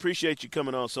 man, we appreciate you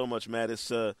coming on so much, Matt.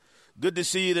 It's good to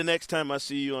see you the next time I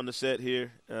see you on the set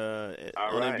here on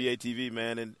NBA TV,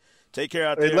 man. And take care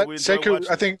out there. I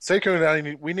think Sekou and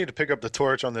I we need to pick up the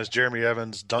torch on this Jeremy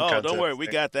Evans dunk contest. Don't worry. We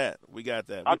got that.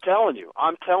 I'm telling you.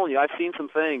 I've seen some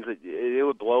things that it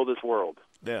would blow this world.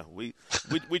 Yeah, we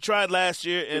tried last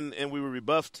year and we were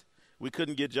rebuffed. We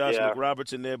couldn't get Josh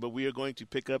McRoberts in there, but we are going to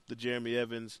pick up the Jeremy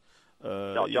Evans.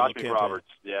 Josh McRoberts.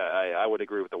 Yeah, I would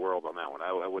agree with the world on that one.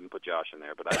 I wouldn't put Josh in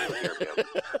there, but I would Jeremy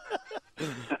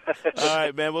Evans. All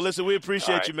right, man. Well, listen, we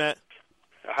appreciate you, Matt.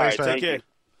 All right, take care.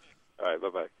 All right,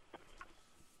 bye-bye.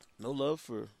 No love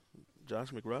for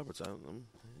Josh McRoberts.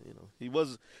 He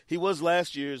was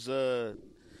last year's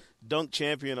dunk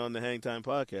champion on the Hang Time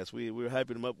podcast. We were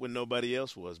hyping him up when nobody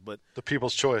else was, but the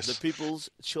people's choice. The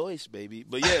people's choice, baby.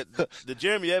 But yeah, the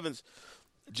Jeremy Evans,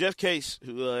 Jeff Case,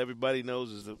 who everybody knows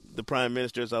is the prime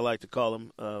minister, as I like to call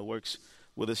him, works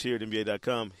with us here at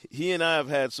NBA.com. He and I have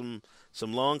had some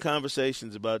long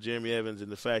conversations about Jeremy Evans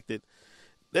and the fact that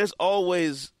there's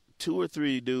always 2 or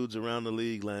 3 dudes around the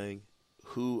league, Lang,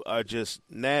 who are just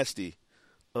nasty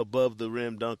above the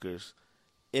rim dunkers.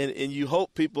 And you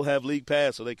hope people have league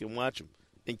pass so they can watch them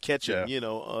and catch them,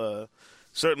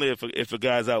 certainly if a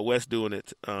guy's out west doing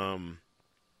it,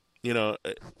 it'll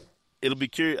be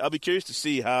curious. I'll be curious to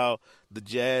see how the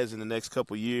Jazz in the next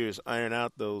couple of years iron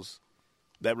out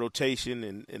that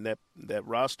rotation and that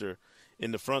roster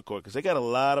in the front court, because they got a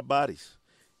lot of bodies.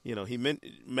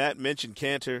 Matt mentioned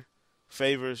Cantor,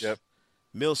 Favors,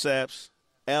 Millsaps,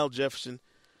 Al Jefferson.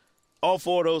 All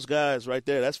four of those guys right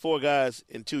there, that's 4 guys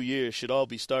in 2 years, should all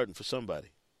be starting for somebody.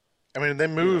 I mean, they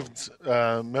moved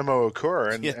Memo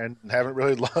Okura and haven't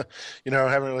really,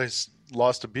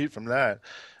 lost a beat from that.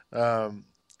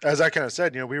 As I kind of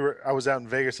said, I was out in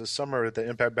Vegas this summer at the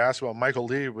Impact Basketball. Michael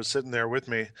Lee was sitting there with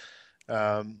me,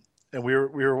 and we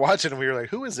were watching, and we were like,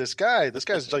 "Who is this guy? This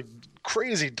guy's like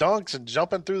crazy dunks and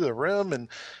jumping through the rim," and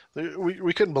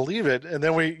we couldn't believe it. And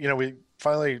then we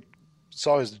finally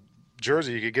saw his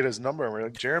jersey. You could get his number, and we're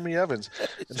like, Jeremy Evans.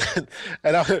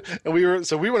 and we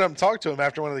went up and talked to him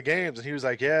after one of the games, and he was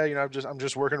like, "Yeah, I'm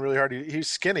just working really hard." He's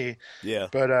skinny,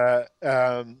 but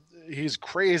he's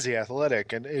crazy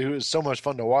athletic, and it was so much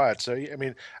fun to watch. So I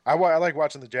mean, I like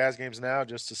watching the Jazz games now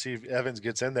just to see if Evans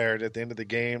gets in there at the end of the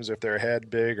games, if they're ahead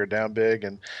big or down big,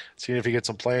 and seeing if he gets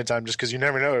some playing time. Just because you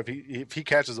never know, if he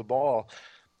catches a ball,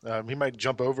 he might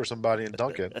jump over somebody and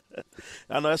dunk it.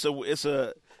 I know it's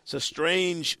a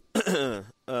strange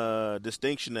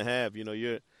distinction to have.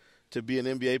 You're to be an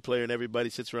NBA player and everybody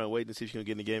sits around waiting to see if you're going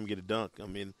to get in the game and get a dunk. I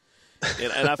mean,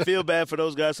 and I feel bad for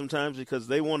those guys sometimes because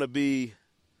they want to be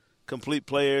complete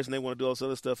players and they want to do all this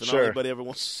other stuff, and all anybody ever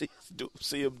wants to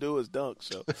see them do is dunk.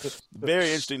 So very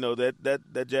interesting, though,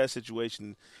 that Jazz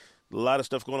situation. A lot of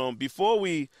stuff going on. Before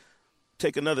we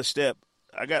take another step,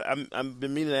 I've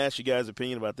been meaning to ask you guys'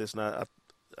 opinion about this, and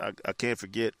I can't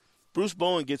forget. Bruce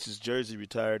Bowen gets his jersey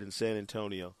retired in San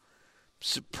Antonio.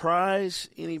 Surprise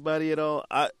anybody at all?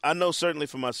 I know certainly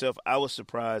for myself, I was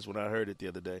surprised when I heard it the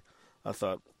other day. I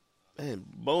thought, man,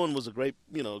 Bowen was a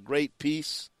great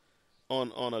piece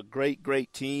on a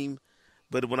great team.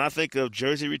 But when I think of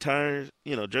jersey retired,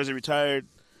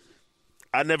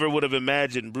 I never would have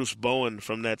imagined Bruce Bowen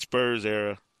from that Spurs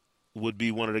era would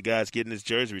be one of the guys getting his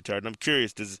jersey retired. And I'm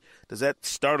curious, does that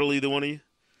startle either one of you?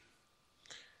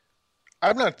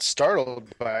 I'm not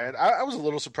startled by it. I was a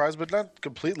little surprised, but not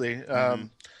completely.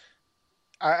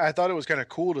 I thought it was kind of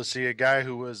cool to see a guy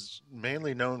who was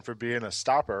mainly known for being a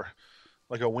stopper,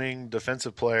 like a wing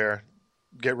defensive player,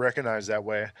 get recognized that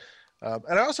way.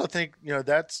 And I also think,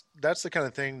 that's the kind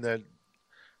of thing that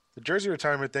the jersey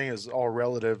retirement thing is all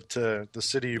relative to the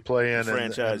city you play in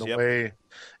and the way,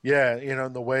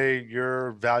 and the way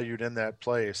you're valued in that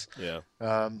place. Yeah.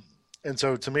 And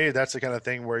so to me, that's the kind of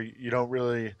thing where you don't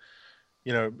really –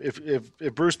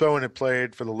 if Bruce Bowen had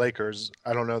played for the Lakers,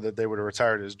 I don't know that they would have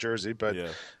retired his jersey. But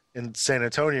in San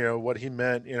Antonio, what he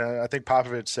meant, I think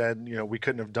Popovich said, we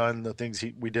couldn't have done the things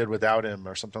we did without him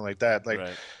or something like that. Like,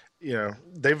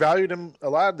 they valued him a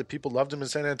lot. The people loved him in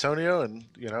San Antonio, and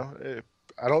I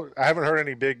haven't heard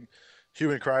any big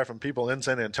hue and cry from people in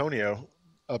San Antonio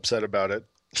upset about it.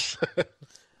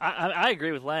 I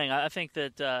agree with Lang. I think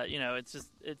that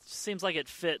it seems like it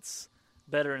fits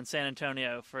better in San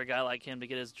Antonio for a guy like him to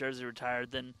get his jersey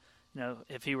retired than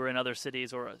if he were in other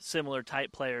cities or similar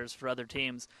type players for other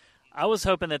teams. I was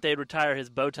hoping that they'd retire his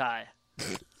bow tie.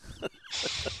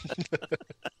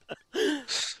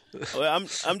 Well,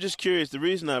 I'm just curious. The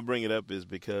reason I bring it up is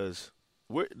because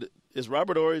is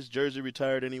Robert Horry's jersey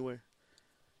retired anywhere?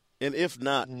 And if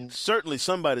not, certainly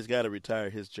somebody's got to retire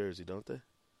his jersey, don't they?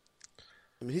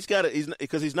 I mean,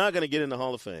 because he's not going to get in the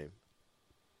Hall of Fame.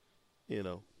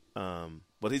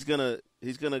 But he's gonna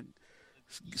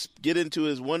get into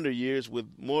his wonder years with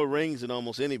more rings than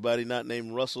almost anybody not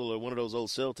named Russell or one of those old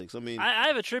Celtics. I mean, I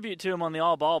have a tribute to him on the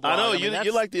All Ball blog. I know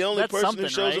you're like the only person who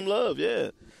shows him love.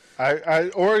 Yeah, I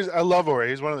love Horry.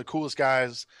 He's one of the coolest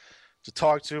guys to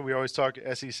talk to. We always talk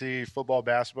SEC football,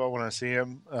 basketball when I see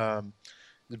him.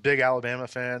 He's a big Alabama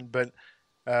fan, but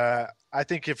I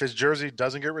think if his jersey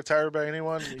doesn't get retired by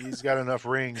anyone, he's got enough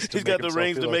rings. He's got the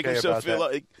rings to make himself feel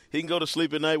like he can go to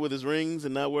sleep at night with his rings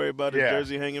and not worry about his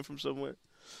jersey hanging from somewhere.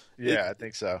 Yeah, I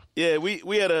think so. Yeah,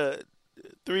 we had a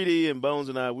 3D and Bones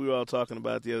and I. We were all talking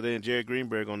about it the other day, and Jared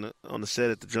Greenberg on the set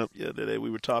at the Jump the other day.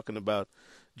 We were talking about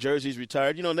jerseys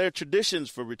retired. There are traditions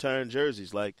for retiring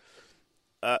jerseys. Like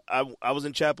I was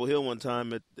in Chapel Hill one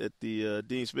time at the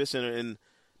Dean Smith Center, and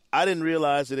I didn't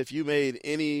realize that if you made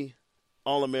any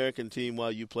All-American team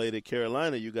while you played at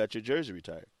Carolina, you got your jersey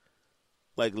retired.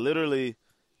 Like, literally,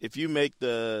 if you make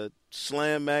the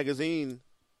Slam magazine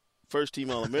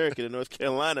first-team All-American in North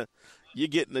Carolina, you're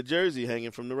getting a jersey hanging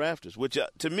from the rafters, which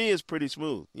to me is pretty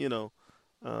smooth,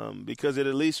 because it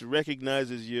at least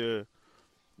recognizes your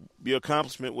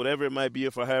accomplishment, whatever it might be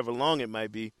or for however long it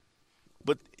might be.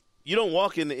 But you don't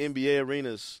walk in the NBA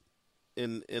arenas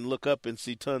and look up and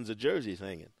see tons of jerseys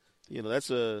hanging. You know,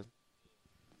 that's a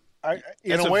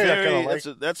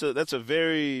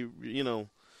very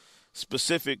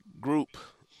specific group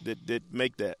that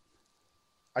make that.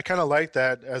 I kind of like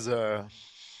that as a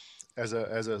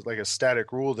like a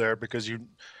static rule there, because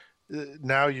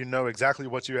now you know exactly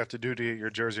what you have to do to get your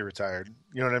jersey retired.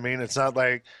 You know what I mean? It's not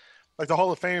like the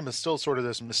Hall of Fame is still sort of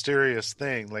this mysterious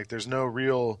thing. Like there's no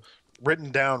real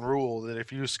written down rule that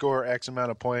if you score X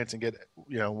amount of points and get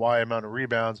Y amount of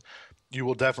rebounds, you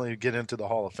will definitely get into the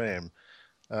Hall of Fame.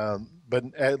 But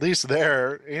at least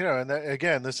there, and that,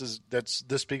 again, this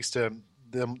speaks to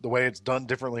the way it's done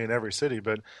differently in every city.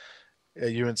 But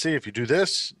at UNC, if you do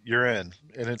this, you're in,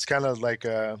 and it's kind of like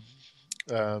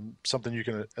something you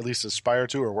can at least aspire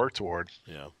to or work toward.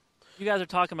 Yeah. You guys are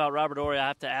talking about Robert Horry. I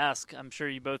have to ask. I'm sure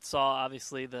you both saw,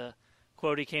 obviously, the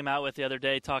quote he came out with the other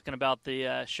day talking about the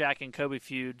Shaq and Kobe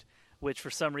feud, which for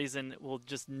some reason will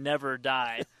just never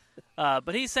die.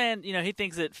 But he's saying, he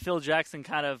thinks that Phil Jackson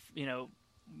kind of,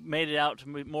 made it out to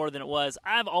be more than it was.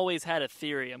 I've always had a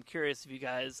theory. I'm curious if you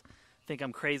guys think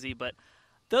I'm crazy, but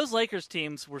those Lakers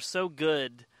teams were so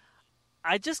good.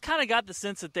 I just kind of got the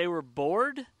sense that they were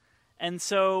bored, and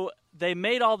so they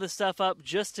made all this stuff up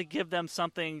just to give them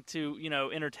something to,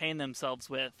 entertain themselves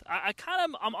with.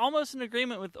 I'm almost in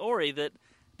agreement with Horry that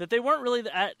they weren't really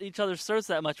at each other's throats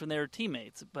that much when they were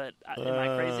teammates. But am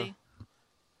I crazy?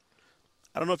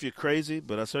 I don't know if you're crazy,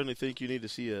 but I certainly think you need to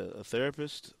see a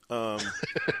therapist. I'll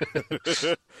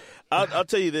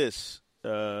tell you this,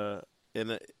 and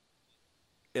I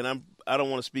don't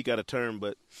want to speak out of turn,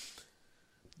 but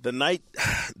the night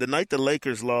the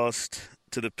Lakers lost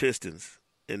to the Pistons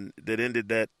and that ended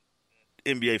that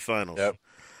NBA Finals, yep.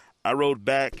 I rode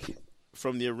back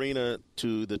from the arena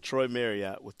to the Troy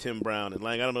Marriott with Tim Brown. And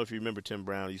Lang, I don't know if you remember Tim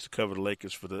Brown. He used to cover the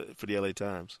Lakers for the LA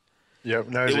Times. Yeah,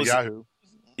 now he's at Yahoo.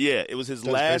 Yeah, it was his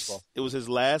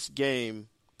last game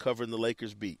covering the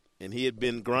Lakers beat, and he had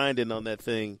been grinding on that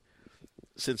thing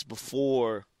since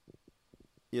before,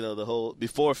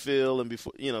 before Phil and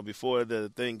before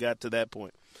the thing got to that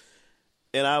point.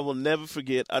 And I will never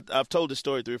forget. I've told this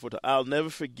story 3 or 4 times. I'll never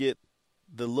forget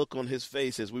the look on his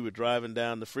face as we were driving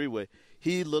down the freeway.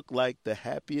 He looked like the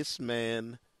happiest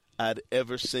man I'd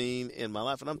ever seen in my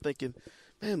life, and I'm thinking,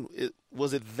 man,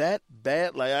 was it that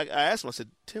bad? Like I asked him, I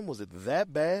said, Tim, was it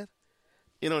that bad?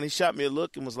 And he shot me a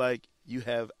look and was like, you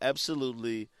have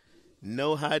absolutely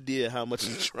no idea how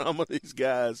much trauma these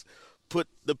guys put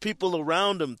the people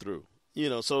around them through.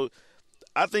 So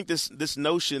I think this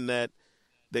notion that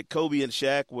Kobe and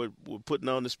Shaq were putting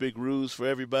on this big ruse for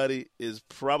everybody is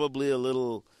probably a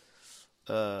little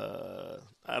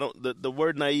the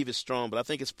word naive is strong, but I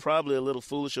think it's probably a little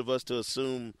foolish of us to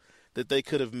assume that they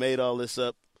could have made all this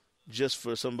up just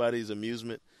for somebody's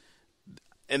amusement.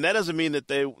 And that doesn't mean that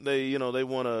they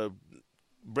want to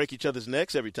break each other's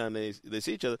necks every time they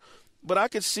see each other. But I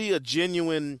could see a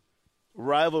genuine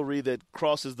rivalry that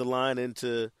crosses the line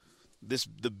into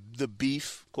the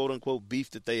beef, quote unquote beef,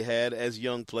 that they had as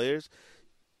young players.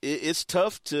 It's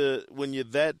tough when you're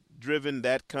that driven,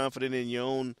 that confident in your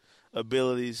own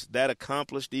abilities, that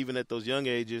accomplished even at those young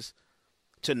ages,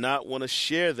 to not want to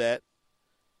share that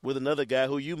with another guy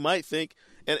who you might think,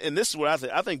 and this is what I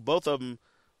think. I think both of them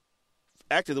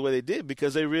acted the way they did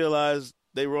because they realized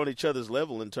they were on each other's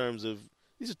level in terms of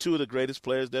these are two of the greatest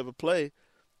players to ever play.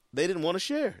 They didn't want to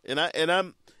share, and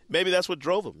I'm maybe that's what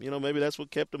drove them. Maybe that's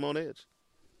what kept them on edge.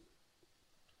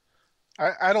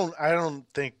 I don't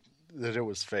think that it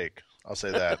was fake. I'll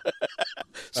say that.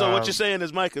 So what you're saying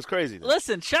is Mike is crazy then.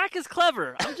 Listen, Shaq is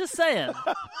clever. I'm just saying.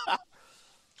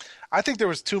 I think there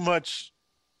was too much.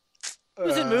 He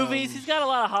was in movies. He's got a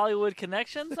lot of Hollywood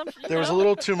connections. There was a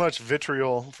little too much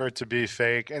vitriol for it to be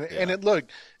fake. And look,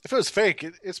 if it was fake,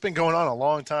 it's been going on a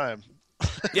long time.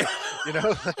 Yeah.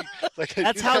 Like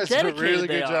that's you how guys did a dedicated really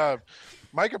they good are. job.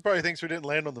 Micah probably thinks we didn't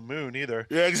land on the moon either.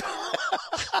 Yeah, exactly.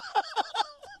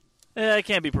 Yeah, it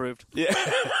can't be proved. Yeah.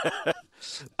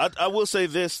 I will say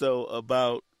this, though,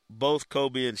 about both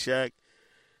Kobe and Shaq,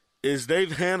 is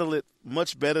they've handled it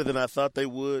much better than I thought they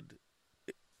would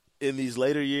in these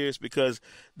later years, because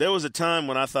there was a time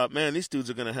when I thought, man, these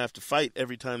dudes are going to have to fight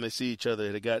every time they see each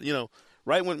other. They got,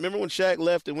 remember when Shaq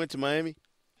left and went to Miami?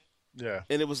 Yeah.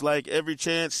 And it was like every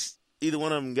chance either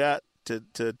one of them got to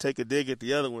take a dig at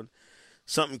the other one,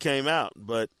 something came out.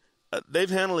 But they've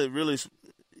handled it really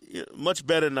much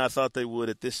better than I thought they would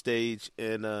at this stage.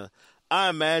 And I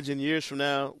imagine years from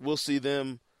now we'll see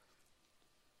them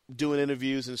doing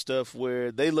interviews and stuff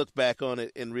where they look back on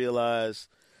it and realize,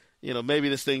 maybe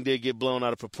this thing did get blown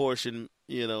out of proportion,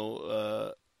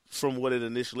 from what it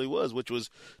initially was, which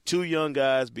was two young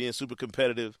guys being super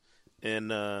competitive and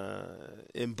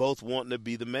both wanting to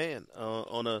be the man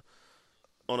on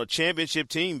a championship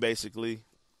team, basically.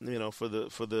 For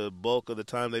the bulk of the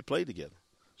time they played together.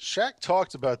 Shaq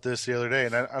talked about this the other day,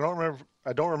 and I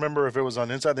don't remember if it was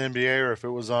on Inside the NBA or if it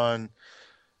was on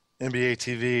NBA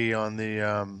TV on the.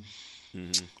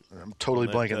 I'm totally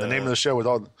blanking the name of the show with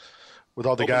all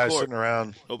the guys sitting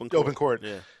around. Open court.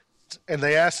 Yeah. And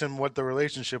they asked him what the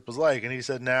relationship was like, and he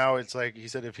said now it's like he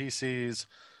said if he sees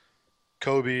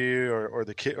Kobe or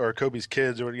the kid or Kobe's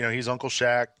kids or he's Uncle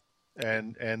Shaq,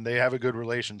 and they have a good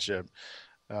relationship.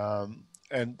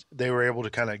 And they were able to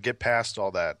kind of get past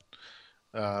all that.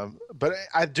 But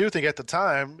I do think at the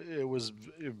time it was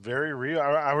very real.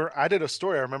 I did a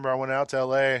story. I remember I went out to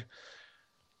L.A.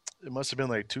 It must have been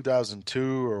like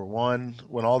 2002 or 1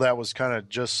 when all that was kind of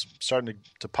just starting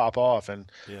to pop off.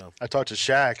 And I talked to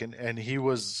Shaq, and he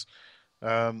was he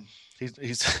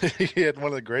had one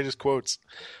of the greatest quotes.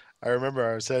 I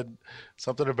remember I said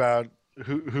something about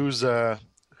who's the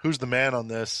man on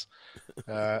this.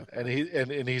 And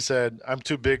he said, "I'm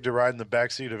too big to ride in the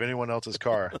backseat of anyone else's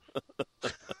car."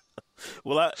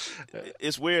 Well,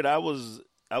 it's weird. I was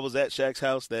at Shaq's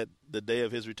house the day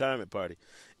of his retirement party,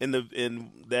 and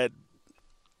that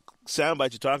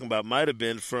soundbite you're talking about might have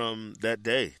been from that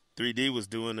day. 3D was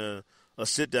doing a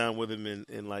sit down with him in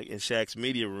Shaq's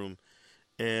media room,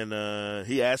 and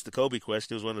he asked the Kobe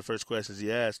question. It was one of the first questions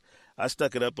he asked. I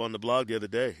stuck it up on the blog the other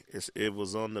day. It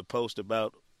was on the post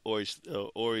about Ori's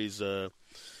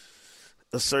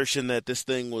assertion that this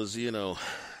thing was,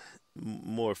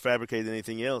 more fabricated than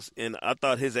anything else. And I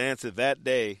thought his answer that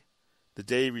day, the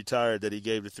day he retired, that he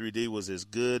gave to 3D was as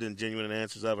good and genuine an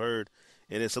answer as I've heard.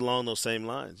 And it's along those same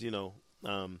lines,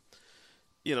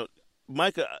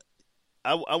 Micah,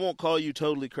 I won't call you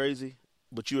totally crazy,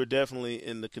 but you are definitely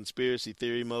in the conspiracy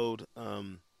theory mode.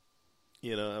 I'm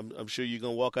sure you're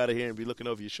going to walk out of here and be looking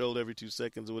over your shoulder every 2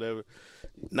 seconds or whatever.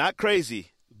 Not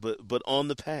crazy, but on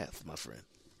the path, my friend.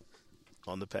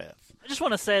 On the path. I just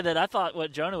want to say that I thought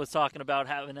what Jonah was talking about,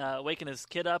 having waking his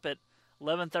kid up at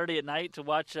 11:30 at night to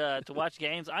watch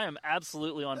games. I am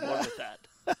absolutely on board with that.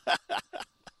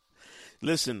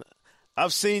 Listen,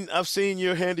 I've seen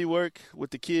your handiwork with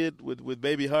the kid with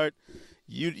baby Hart.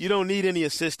 You don't need any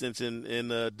assistance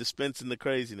in dispensing the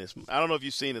craziness. I don't know if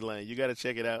you've seen it, Lane. You got to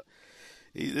check it out.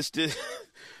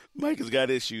 Mike has got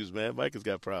issues, man. Mike has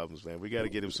got problems, man. We got to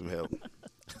get him some help.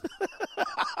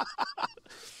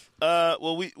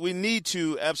 Well, we need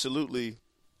to absolutely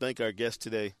thank our guest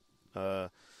today,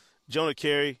 Jonah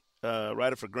Keri,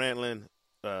 writer for Grantland,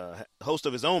 host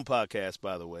of his own podcast,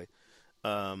 by the way.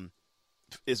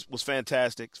 Was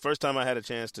fantastic. First time I had a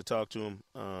chance to talk to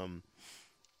him.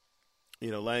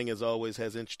 Lang, as always,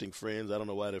 has interesting friends. I don't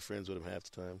know why they're friends with him half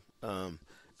the time.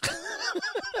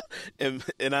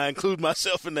 And I include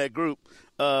myself in that group.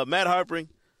 Matt Harpring,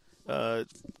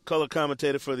 color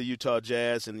commentator for the Utah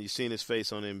Jazz, and you've seen his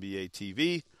face on NBA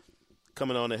TV,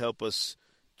 coming on to help us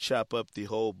chop up the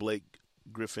whole Blake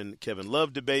Griffin-Kevin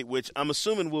Love debate, which I'm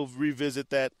assuming we'll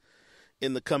revisit that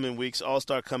in the coming weeks.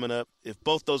 All-Star coming up. If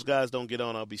both those guys don't get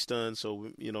on, I'll be stunned, so,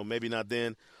 maybe not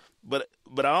then. But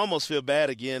I almost feel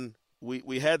bad again.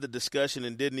 We had the discussion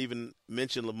and didn't even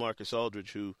mention LaMarcus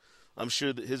Aldridge, who I'm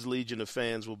sure that his legion of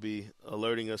fans will be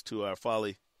alerting us to our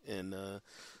folly, and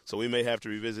so we may have to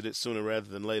revisit it sooner rather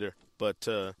than later. But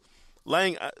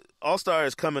Lang, All-Star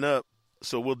is coming up,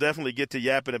 so we'll definitely get to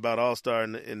yapping about All-Star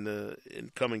in the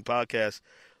coming podcast.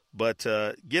 But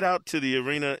get out to the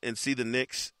arena and see the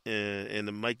Knicks and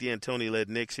the Mike D'Antoni-led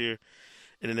Knicks here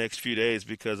in the next few days,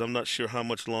 because I'm not sure how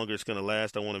much longer it's going to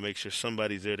last. I want to make sure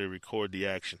somebody's there to record the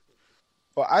action.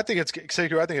 Well, I think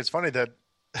it's funny that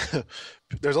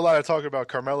there's a lot of talk about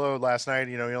Carmelo last night.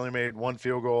 He only made one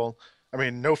field goal. I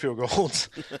mean, no field goals.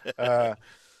 0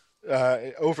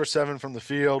 for 7 from the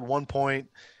field, 1 point.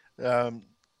 The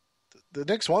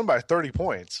Knicks won by 30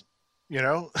 points.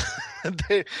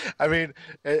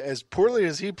 As poorly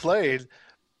as he played,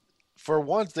 for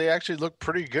once they actually looked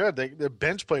pretty good. The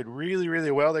bench played really,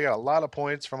 really well. They got a lot of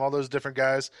points from all those different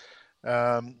guys.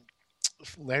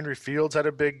 Landry Fields had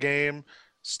a big game.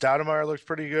 Stoudemire looked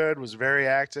pretty good, was very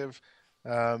active.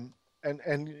 And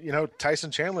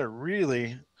Tyson Chandler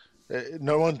really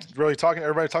no one's really talking.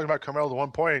 Everybody talking about Carmelo to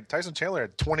 1 point. Tyson Chandler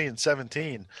had 20 and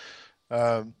 17.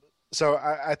 So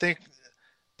I think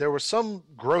there was some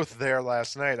growth there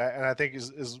last night. And I think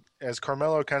as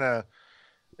Carmelo kind of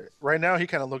right now, he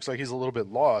kind of looks like he's a little bit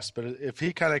lost. But if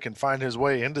he kind of can find his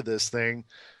way into this thing,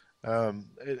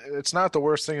 it's not the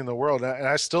worst thing in the world. And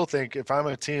I still think if I'm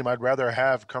a team, I'd rather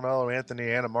have Carmelo Anthony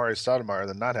and Amari Stoudemire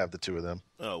than not have the two of them.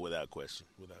 Oh, without question.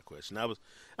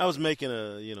 I was making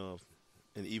an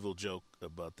evil joke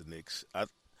about the Knicks.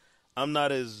 I'm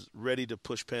not as ready to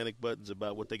push panic buttons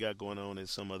about what they got going on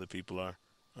as some other people are.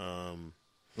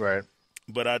 Right.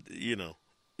 But I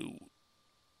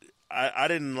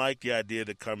didn't like the idea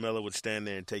that Carmelo would stand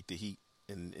there and take the heat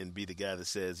and be the guy that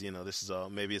says, this is all,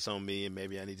 maybe it's on me and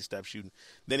maybe I need to stop shooting.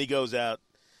 Then he goes out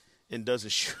and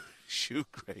doesn't shoot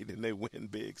great and they win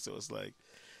big. So it's like,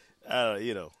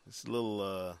 it's a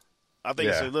little, I think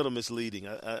it's a little misleading.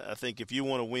 I think if you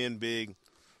want to win big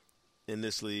in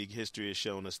this league, history has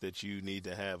shown us that you need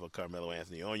to have a Carmelo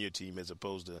Anthony on your team as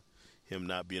opposed to him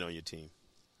not being on your team.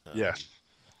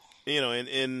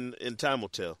 And time will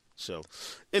tell. So,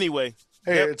 anyway.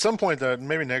 Hey, at some point, though,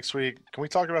 maybe next week, can we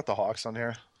talk about the Hawks on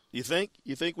here? You think?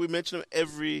 You think we mention them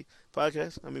every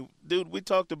podcast? I mean, dude, we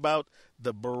talked about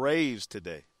the Braves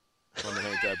today on the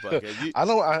Hang Time podcast.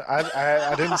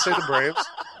 I didn't say the Braves.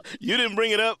 You didn't bring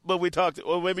it up, but we talked.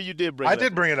 Or maybe you did bring it up. I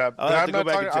did bring it up. But I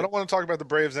don't want to talk about the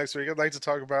Braves next week. I'd like to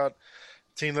talk about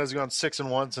a team that's gone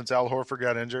 6-1 since Al Horford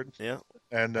got injured. Yeah.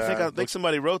 And I think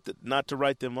somebody wrote that not to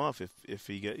write them off if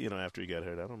he got after he got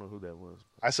hurt. I don't know who that was.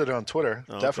 I said it on Twitter,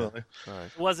 definitely. All right.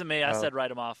 It wasn't me. I said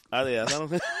write him off. I don't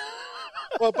think.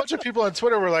 Well, a bunch of people on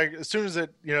Twitter were like, as soon as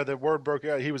the word broke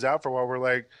out, he was out for a while. We're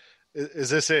like, is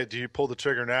this it? Do you pull the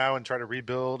trigger now and try to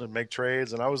rebuild and make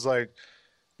trades? And I was like,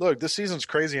 look, this season's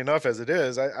crazy enough as it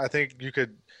is. I think you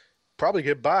could probably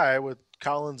get by with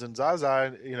Collins and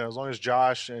Zaza, as long as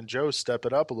Josh and Joe step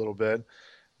it up a little bit.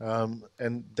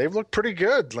 And they've looked pretty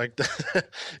good. Like,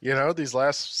 these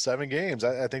last 7 games,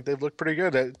 I think they've looked pretty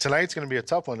good. Tonight's going to be a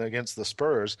tough one against the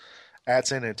Spurs at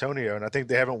San Antonio, and I think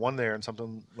they haven't won there in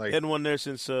something like. Hadn't won there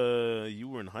since you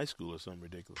were in high school or something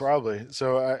ridiculous. Probably.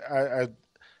 So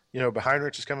but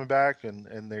Heinrich is coming back,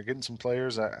 and they're getting some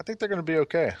players. I think they're going to be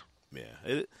okay.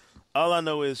 Yeah. All I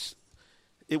know is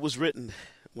it was written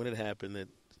when it happened that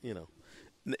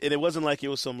and it wasn't like it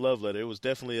was some love letter. It was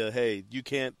definitely a, hey, you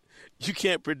can't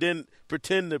pretend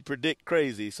to predict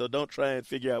crazy, so don't try and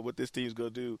figure out what this team's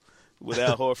going to do with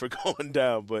Al Horford going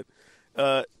down. But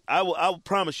I will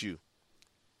promise you,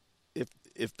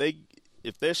 if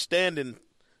they're standing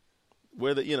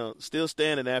where still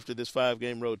standing after this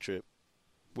 5-game road trip,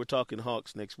 we're talking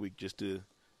Hawks next week just to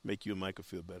make you and Micah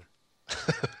feel better.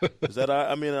 Is that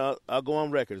I'll go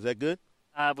on record. Is that good?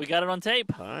 We got it on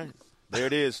tape. All right. There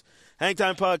it is. Hang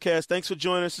Time Podcast. Thanks for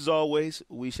joining us as always.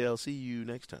 We shall see you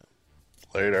next time.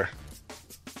 Later.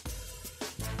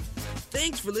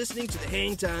 Thanks for listening to the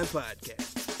Hang Time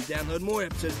Podcast. To download more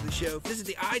episodes of the show, visit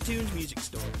the iTunes Music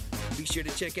Store. Be sure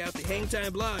to check out the Hang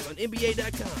Time blog on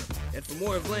NBA.com. And for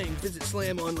more of Lang, visit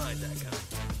SlamOnline.com.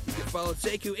 You can follow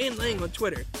Sekou and Lang on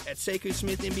Twitter at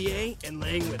SekouSmithNBA and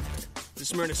Lang Whitaker. The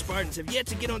Smyrna Spartans have yet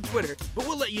to get on Twitter, but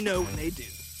we'll let you know when they do.